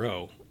Stone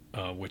Row,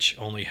 which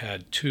only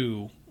had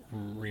 2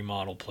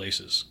 remodel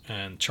places.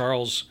 And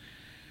Charles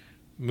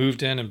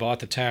moved in and bought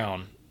the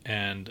town,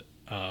 and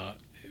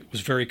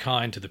was very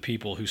kind to the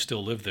people who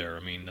still lived there.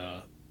 I mean,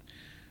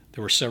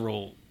 there were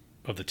several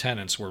of the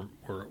tenants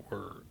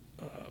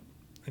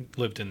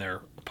lived in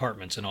their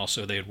apartments, and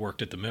also they had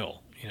worked at the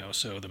mill, you know,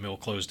 so the mill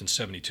closed in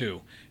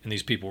 72, and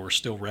these people were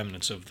still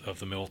remnants of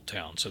the mill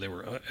town, so they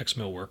were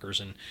ex-mill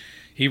workers. And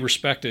he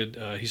respected,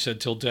 he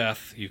said, till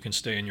death you can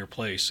stay in your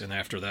place, and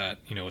after that,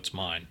 you know, it's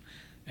mine.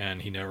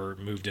 And he never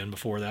moved in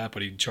before that,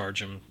 but he'd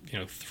charge him, you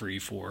know, $300,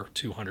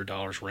 $400,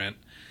 $200 rent.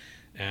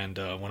 And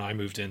when I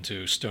moved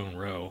into Stone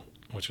Row,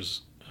 which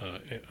was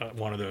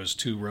one of those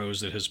 2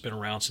 rows that has been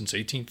around since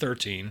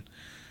 1813,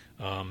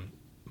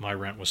 my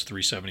rent was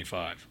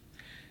 $375,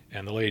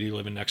 and the lady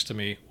living next to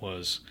me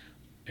was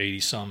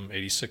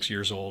 86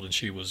 years old, and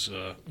she was,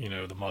 you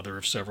know, the mother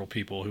of several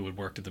people who had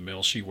worked at the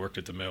mill. She worked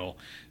at the mill,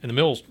 and the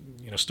mill,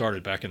 you know,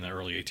 started back in the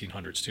early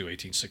 1800s too,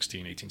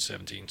 1816,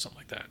 1817, something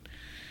like that.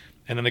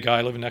 And then the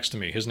guy living next to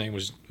me, his name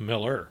was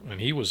Miller, and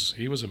he was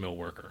a mill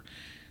worker,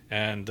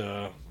 and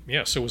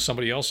yeah, so was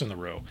somebody else in the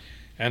row,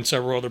 and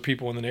several other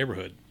people in the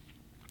neighborhood.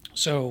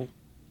 So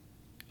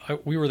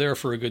we were there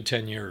for a good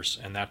 10 years,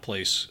 and that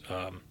place,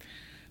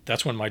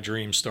 that's when my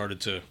dreams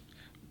started to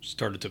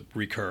started to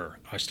recur.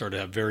 I started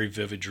to have very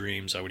vivid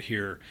dreams. I would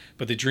hear,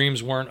 but the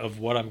dreams weren't of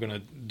what I'm going to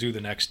do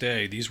the next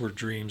day. These were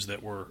dreams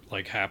that were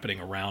like happening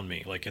around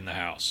me, like in the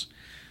house.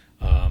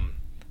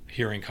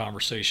 Hearing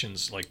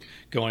conversations, like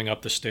going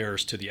up the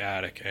stairs to the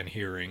attic and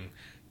hearing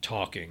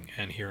talking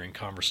and hearing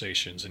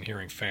conversations and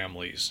hearing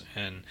families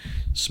and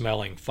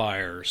smelling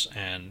fires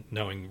and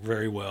knowing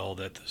very well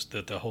that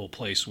the whole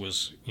place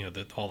was,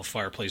 that all the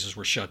fireplaces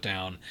were shut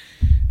down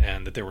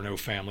and that there were no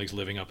families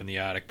living up in the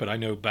attic. But I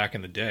know back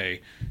in the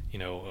day,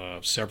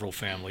 several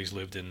families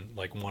lived in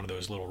like one of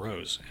those little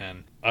rows,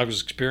 and I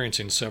was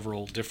experiencing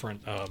several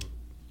different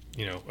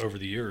over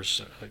the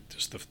years,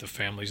 just the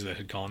families that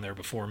had gone there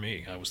before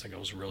me. I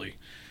was really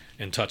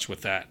in touch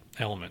with that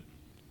element.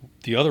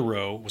 The other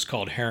row was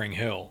called Herring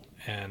Hill,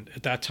 and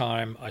at that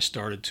time I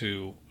started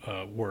to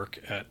work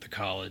at the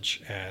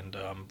college. And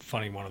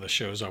one of the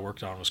shows I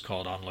worked on was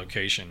called On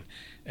Location,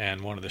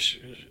 and one of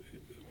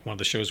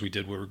the shows we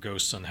did were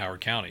Ghosts in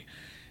Howard County.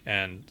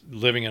 And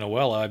living in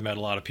Owella, I met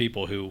a lot of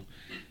people who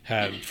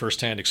had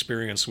firsthand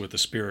experience with the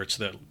spirits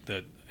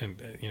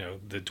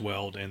that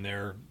dwelled in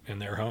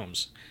their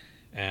homes.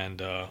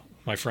 And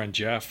my friend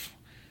Jeff,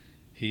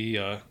 he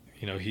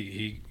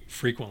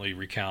frequently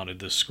recounted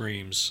the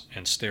screams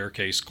and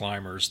staircase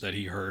climbers that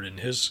he heard in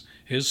his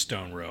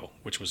stone row,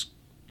 which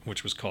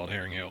was called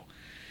Herring Hill.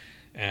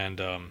 And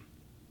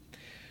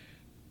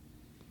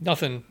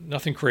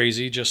nothing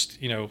crazy, just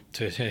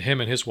to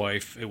him and his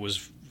wife, it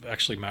was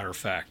actually matter of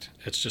fact.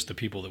 It's just the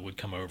people that would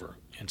come over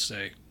and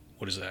say,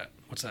 "What is that?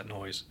 What's that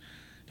noise?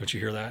 Don't you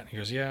hear that?" He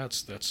goes, "Yeah,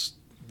 that's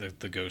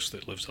the ghost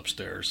that lives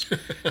upstairs."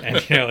 And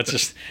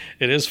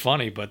it is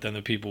funny, but then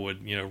the people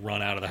would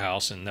run out of the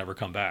house and never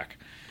come back.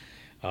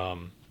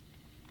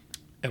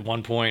 At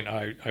one point,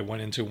 I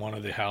went into one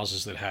of the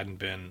houses that hadn't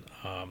been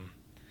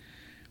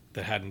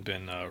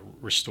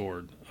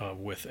restored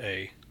with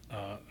a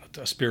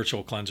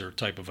spiritual cleanser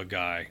type of a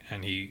guy,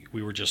 and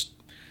we were just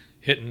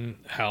hitting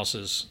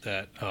houses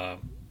that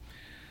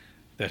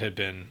had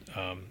been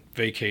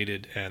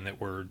vacated and that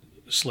were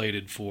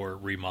slated for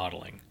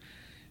remodeling.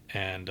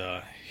 And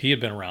he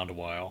had been around a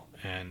while,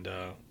 and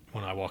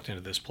when I walked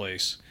into this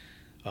place,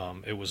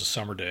 it was a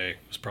summer day.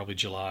 It was probably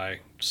July,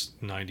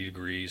 90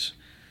 degrees.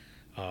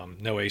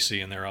 No AC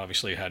in there,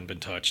 obviously it hadn't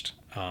been touched.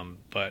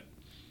 But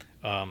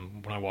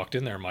when I walked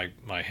in there,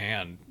 my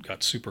hand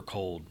got super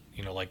cold,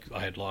 like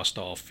I had lost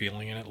all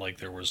feeling in it, like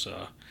there was,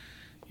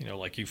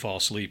 like you fall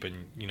asleep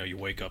and, you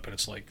wake up and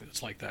it's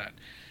like that.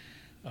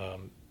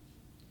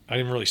 I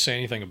didn't really say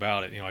anything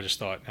about it. I just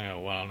thought,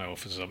 well, I don't know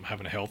if I'm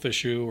having a health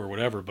issue or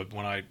whatever. But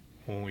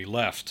when we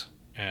left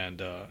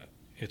and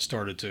it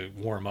started to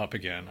warm up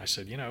again, I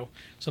said,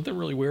 something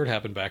really weird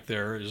happened back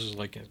there. It was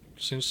like as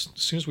soon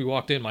as we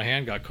walked in, my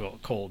hand got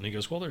cold. And he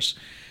goes, "Well, there's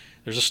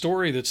a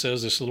story that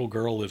says this little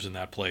girl lives in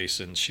that place,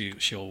 and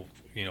she'll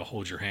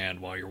hold your hand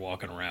while you're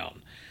walking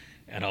around."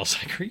 And I was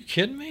like, "Are you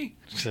kidding me?"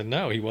 He said,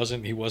 "No, he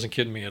wasn't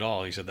kidding me at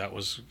all." He said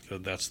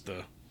that's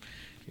the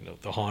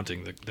the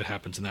haunting that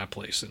happens in that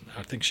place. And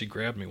I think she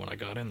grabbed me when I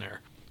got in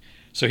there.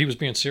 So he was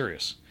being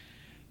serious.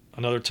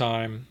 Another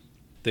time,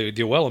 the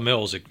Owella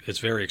Mills, it's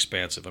very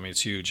expansive. I mean,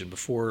 it's huge. And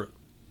before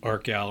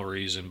art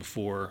galleries and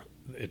before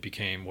it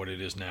became what it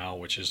is now,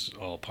 which is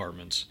all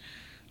apartments,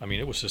 I mean,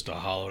 it was just a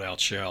hollowed out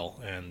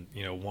shell. And,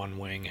 one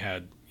wing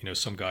had,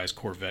 some guy's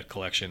Corvette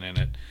collection in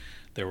it.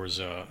 There was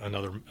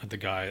the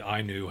guy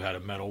I knew had a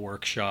metal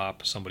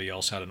workshop. Somebody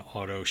else had an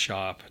auto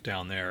shop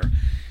down there.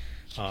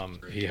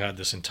 He had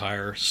this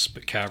entire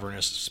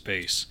cavernous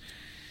space,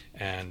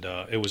 and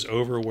it was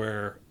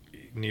over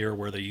near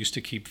where they used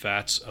to keep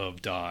vats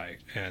of dye,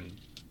 and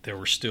there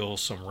were still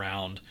some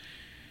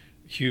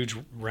huge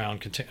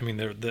round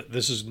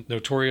this is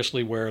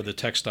notoriously where the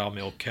textile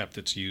mill kept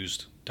its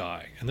used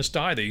dye, and this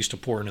dye they used to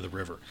pour into the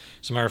river.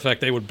 As a matter of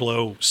fact, they would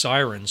blow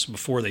sirens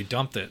before they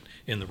dumped it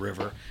in the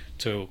river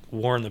to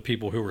warn the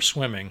people who were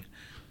swimming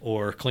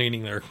or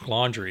cleaning their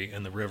laundry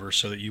in the river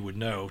so that you would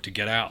know to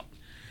get out.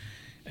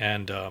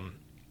 And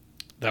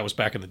that was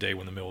back in the day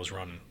when the mill was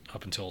running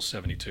up until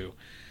 1972.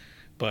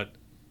 But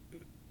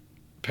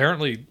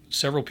apparently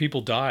several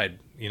people died,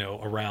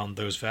 around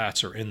those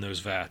vats or in those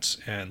vats.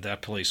 And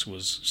that place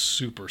was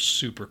super,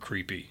 super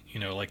creepy.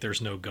 Like there's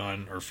no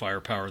gun or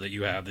firepower that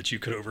you have that you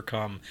could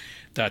overcome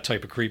that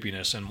type of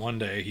creepiness. And one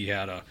day he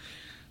had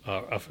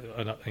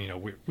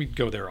we'd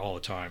go there all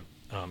the time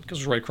because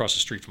it was right across the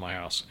street from my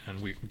house.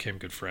 And we became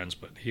good friends.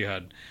 But he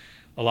had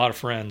a lot of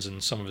friends,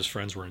 and some of his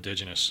friends were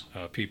indigenous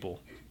people.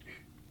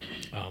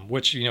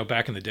 Which,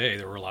 back in the day,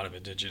 there were a lot of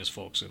indigenous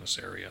folks in this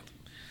area.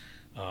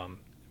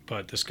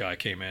 But this guy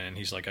came in and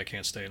he's like, "I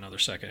can't stay another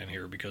second in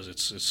here because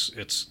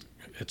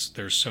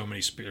there's so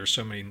much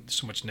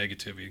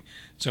negativity,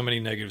 so many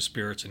negative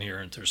spirits in here,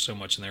 and there's so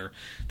much in there.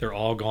 They're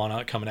all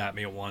coming at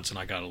me at once, and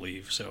I got to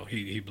leave." So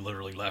he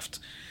literally left.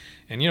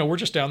 And, we're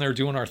just down there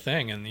doing our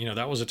thing. And,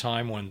 that was a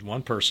time when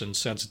one person's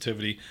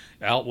sensitivity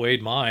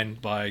outweighed mine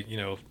by,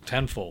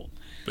 tenfold.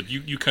 But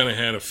you kind of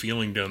had a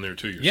feeling down there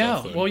too yourself.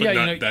 Yeah, though, well, but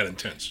yeah, not that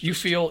intense. You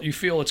feel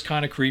it's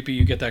kind of creepy.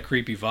 You get that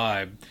creepy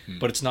vibe,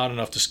 but it's not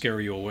enough to scare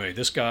you away.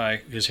 This guy,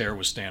 his hair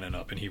was standing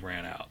up, and he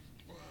ran out.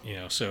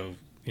 So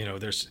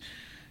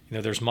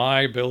there's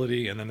my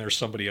ability, and then there's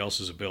somebody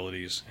else's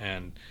abilities,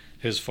 and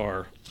his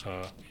far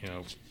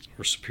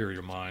were superior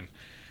to mine.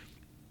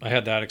 I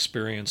had that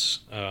experience.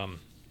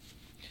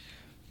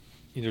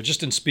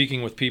 Just in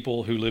speaking with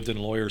people who lived in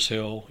Lawyers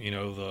Hill,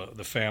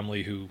 the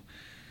family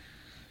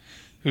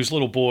whose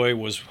little boy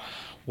was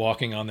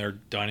walking on their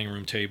dining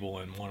room table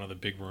in one of the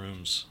big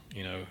rooms.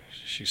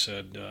 She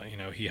said,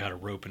 he had a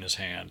rope in his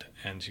hand,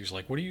 and she was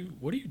like, "What are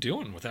you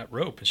doing with that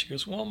rope?" And she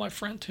goes, "Well, my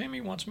friend Timmy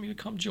wants me to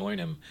come join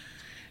him,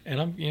 and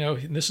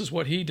and this is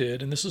what he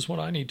did, and this is what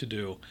I need to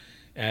do."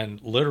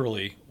 And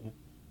literally,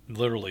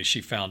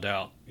 she found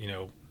out,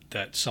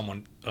 that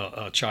someone,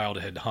 a child,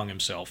 had hung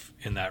himself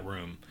in that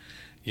room.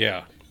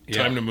 Yeah.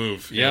 Time to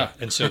move. Yeah.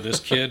 And so this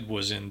kid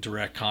was in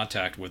direct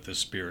contact with this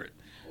spirit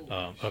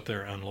up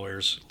there on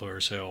Lawyers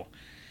Hill.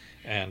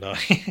 And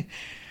that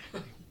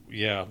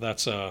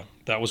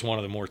was one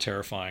of the more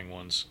terrifying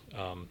ones.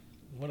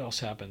 What else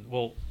happened?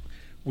 Well,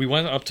 we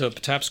went up to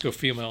Patapsco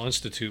Female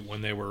Institute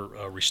when they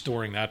were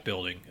restoring that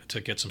building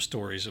to get some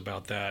stories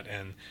about that.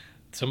 And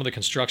some of the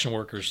construction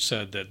workers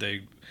said that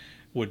they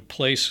would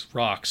place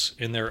rocks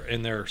in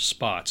their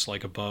spots,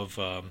 like above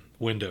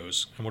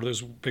windows. And what are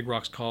those big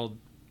rocks called?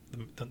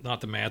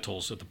 Not the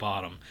mantles at the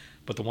bottom,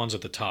 but the ones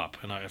at the top.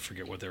 And I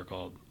forget what they're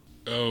called.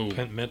 Oh,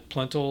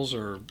 plentals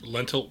or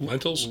lentils?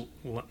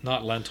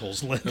 Not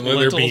lentils.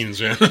 They're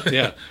beans, yeah.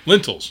 Yeah,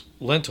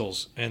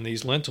 lentils. And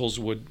these lentils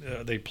would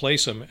they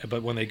place them,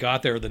 but when they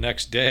got there the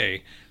next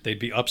day, they'd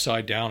be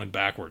upside down and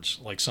backwards,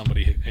 like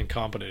somebody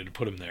incompetent had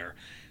put them there.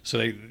 So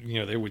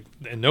they would,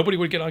 and nobody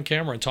would get on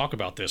camera and talk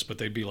about this, but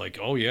they'd be like,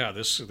 "Oh yeah,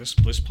 this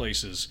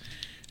place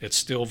it's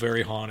still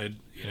very haunted,"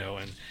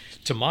 And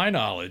to my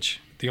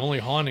knowledge, the only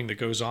haunting that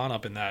goes on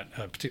up in that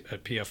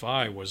at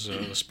PFI was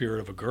the spirit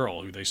of a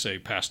girl who they say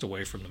passed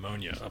away from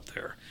pneumonia up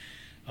there.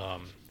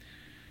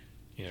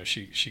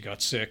 She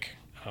got sick.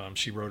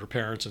 She wrote her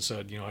parents and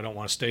said, "I don't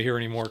want to stay here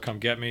anymore. Come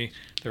get me."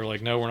 They're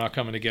like, "No, we're not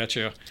coming to get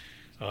you."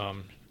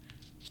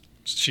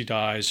 She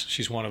dies.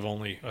 She's one of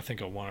only, I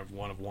think,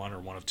 one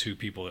of two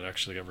people that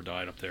actually ever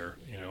died up there.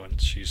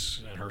 And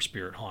her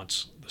spirit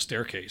haunts the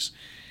staircase.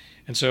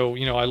 And so,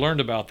 I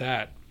learned about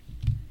that.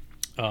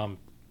 And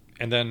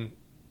then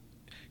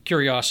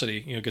curiosity,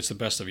 gets the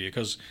best of you,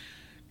 because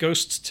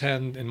ghosts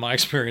tend, in my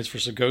experience,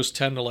 ghosts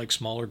tend to like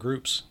smaller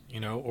groups,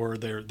 or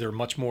they're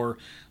much more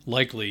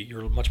likely.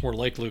 You're much more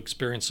likely to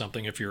experience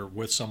something if you're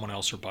with someone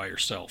else or by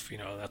yourself.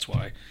 That's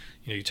why,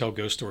 you tell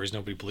ghost stories,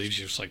 nobody believes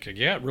you. It's like,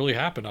 yeah, it really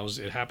happened.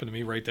 It happened to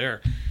me right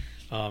there.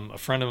 A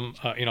friend of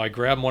I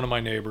grabbed one of my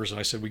neighbors and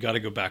I said, "We got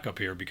to go back up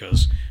here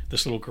because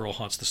this little girl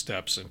haunts the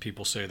steps and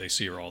people say they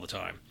see her all the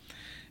time.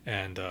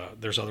 And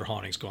there's other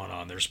hauntings going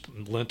on. There's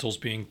lentils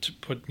being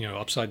put,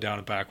 upside down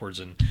and backwards,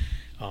 and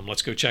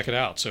let's go check it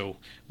out." So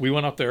we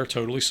went up there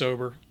totally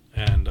sober,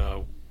 and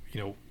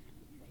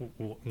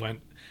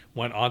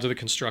went onto the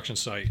construction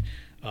site.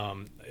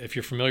 If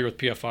you're familiar with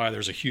PFI,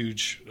 there's a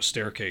huge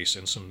staircase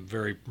and some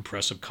very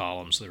impressive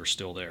columns that are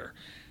still there.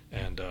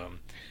 And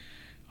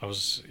I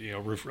was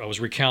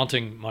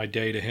recounting my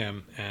day to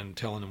him and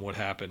telling him what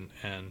happened,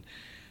 and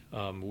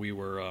we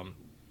were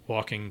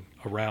walking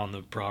around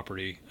the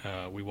property.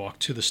 We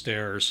walked to the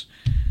stairs.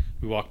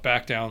 We walked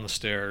back down the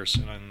stairs,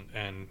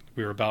 and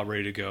we were about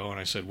ready to go. And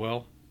I said,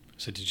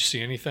 "Did you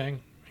see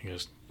anything?" He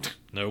goes,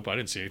 "Nope, I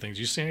didn't see anything. Did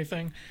you see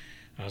anything?"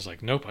 I was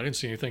like, "Nope, I didn't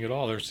see anything at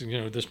all. There's,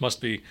 this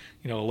must be,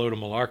 a load of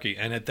malarkey."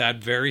 And at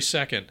that very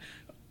second,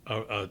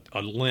 a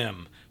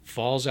limb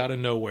falls out of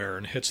nowhere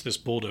and hits this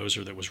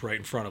bulldozer that was right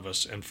in front of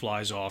us and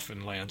flies off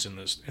and lands in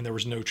this. And there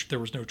was no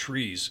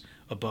trees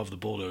above the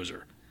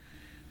bulldozer.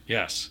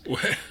 Yes.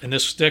 And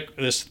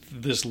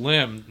this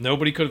limb,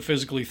 nobody could have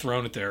physically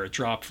thrown it there. It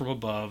dropped from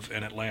above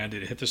and it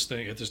landed. It hit this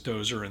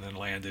dozer, and then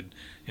landed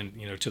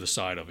to the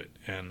side of it.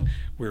 And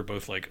we were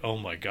both like, "Oh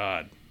my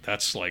God.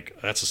 That's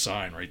a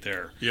sign right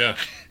there." Yeah.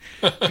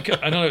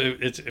 I don't know.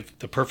 It's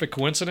the perfect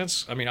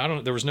coincidence. I mean, I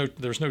don't. There's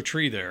no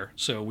tree there,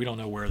 so we don't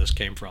know where this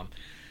came from.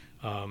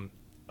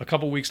 A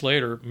couple weeks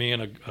later, me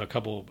and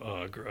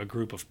a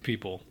group of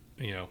people,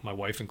 my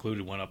wife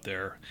included, went up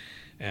there,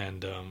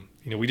 and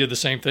we did the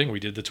same thing. We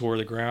did the tour of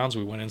the grounds.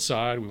 We went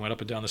inside. We went up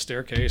and down the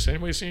staircase.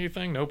 Anybody see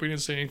anything? Nope, we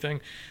didn't see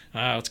anything.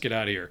 Let's get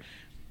out of here.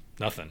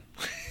 Nothing.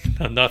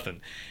 Nothing.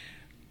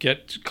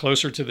 Get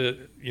closer to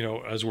the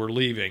as we're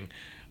leaving.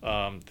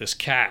 This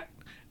cat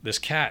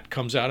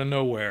comes out of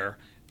nowhere,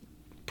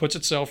 puts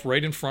itself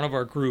right in front of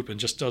our group, and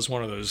just does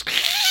one of those,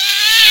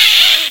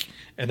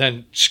 and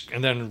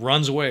then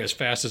runs away as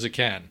fast as it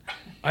can.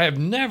 I have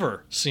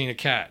never seen a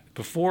cat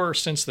before or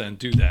since then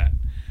do that,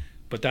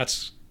 but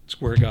that's,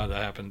 swear to God,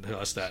 that happened to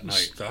us that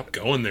night. Stop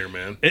going there,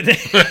 man.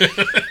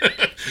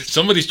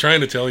 Somebody's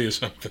trying to tell you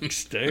something.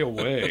 Stay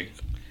away.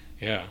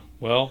 Yeah.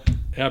 Well,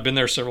 I've been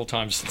there several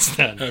times since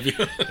then. Have you?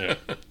 Yeah.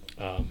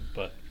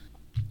 But.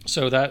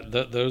 So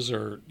those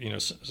are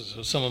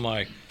some of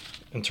my,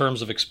 in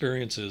terms of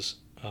experiences,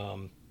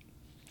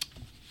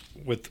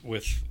 with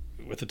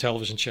the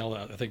television channel,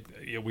 I think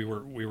we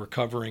were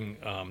covering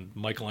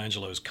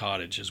Michelangelo's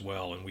cottage as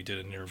well, and we did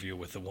an interview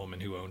with the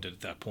woman who owned it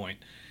at that point.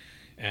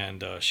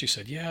 And she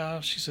said,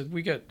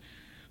 we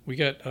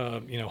get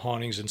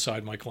hauntings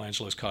inside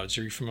Michelangelo's cottage.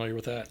 Are you familiar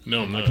with that?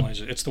 No,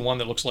 Michelangelo. It's the one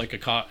that looks like a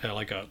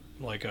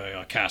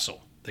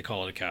castle. They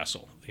call it a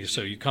castle.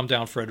 So you come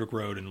down Frederick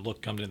Road and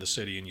come into the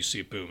city, and you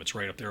see it. Boom! It's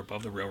right up there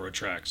above the railroad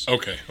tracks.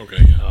 Okay,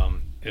 yeah.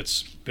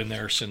 It's been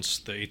there since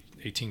the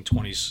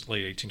 1820s,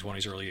 late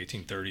 1820s, early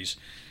 1830s,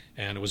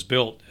 and it was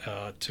built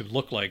to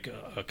look like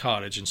a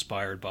cottage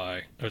inspired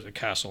by, or a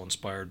castle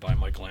inspired by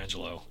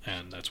Michelangelo,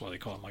 and that's why they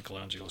call it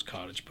Michelangelo's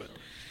cottage. But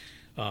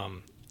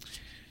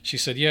she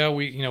said,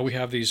 we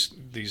have these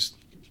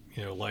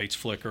lights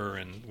flicker,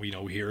 and we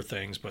hear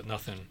things, but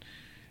nothing.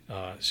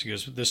 She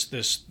goes,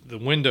 the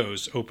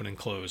windows open and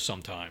close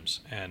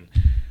sometimes, and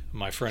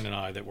my friend and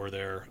I that were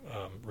there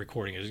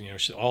recording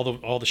it,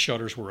 all the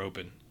shutters were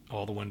open,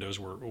 all the windows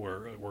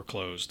were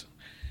closed,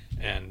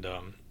 and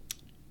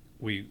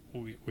we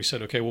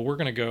said, okay, well, we're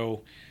going to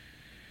go.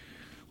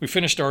 We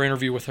finished our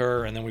interview with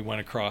her, and then we went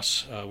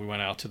across. We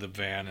went out to the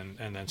van,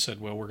 and then said,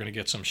 well, we're going to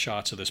get some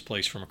shots of this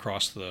place from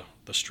across the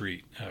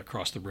street,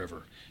 across the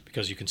river,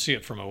 because you can see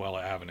it from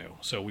Oella Avenue.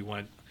 So we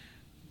went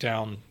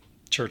down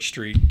Church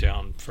Street,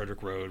 down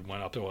Frederick Road,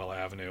 went up to Oella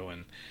Avenue,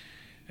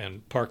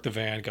 and parked the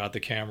van, got the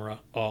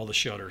camera. All the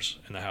shutters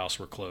in the house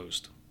were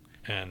closed,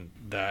 and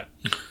that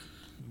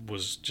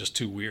was just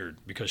too weird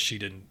because she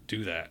didn't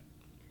do that.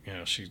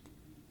 She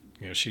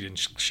didn't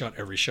shut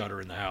every shutter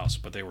in the house,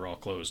 but they were all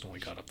closed when we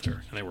got up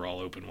there, and they were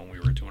all open when we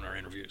were doing our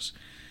interviews.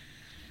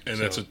 And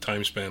that's a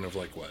time span of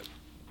like what?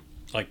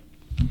 Like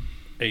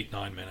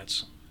 8-9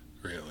 minutes.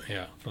 Really?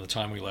 Yeah, from the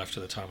time we left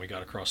to the time we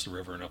got across the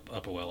river and up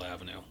Oella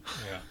Avenue.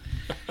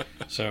 Yeah.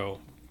 So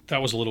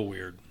that was a little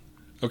weird.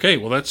 Okay,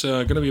 well, that's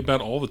going to be about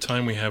all the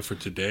time we have for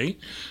today.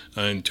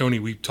 And Tony,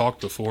 we've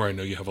talked before. I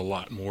know you have a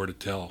lot more to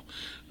tell.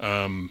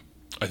 I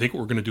think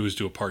what we're going to do is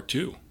do a part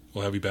 2.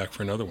 We'll have you back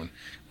for another one.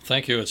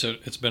 Thank you.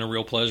 It's been a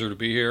real pleasure to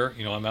be here.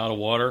 I'm out of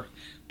water,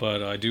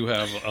 but I do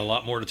have a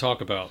lot more to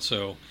talk about.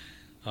 So,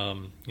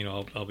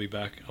 I'll be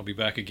back. I'll be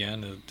back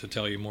again to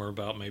tell you more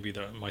about maybe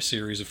my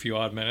series, A Few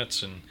Odd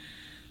Minutes, and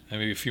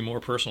maybe a few more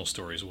personal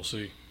stories. We'll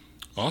see.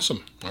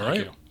 Awesome. All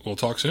right. We'll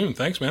talk soon.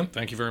 Thanks, man.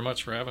 Thank you very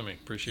much for having me.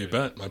 Appreciate it. You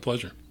bet. My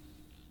pleasure.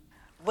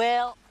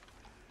 Well,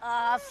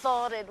 I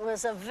thought it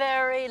was a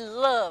very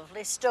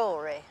lovely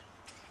story,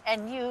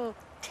 and you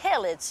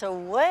tell it so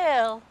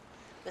well,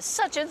 with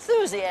such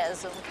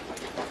enthusiasm.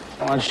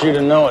 I want you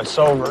to know it's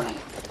over.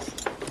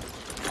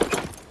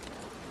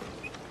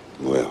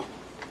 Well,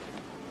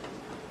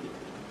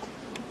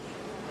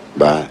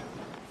 bye.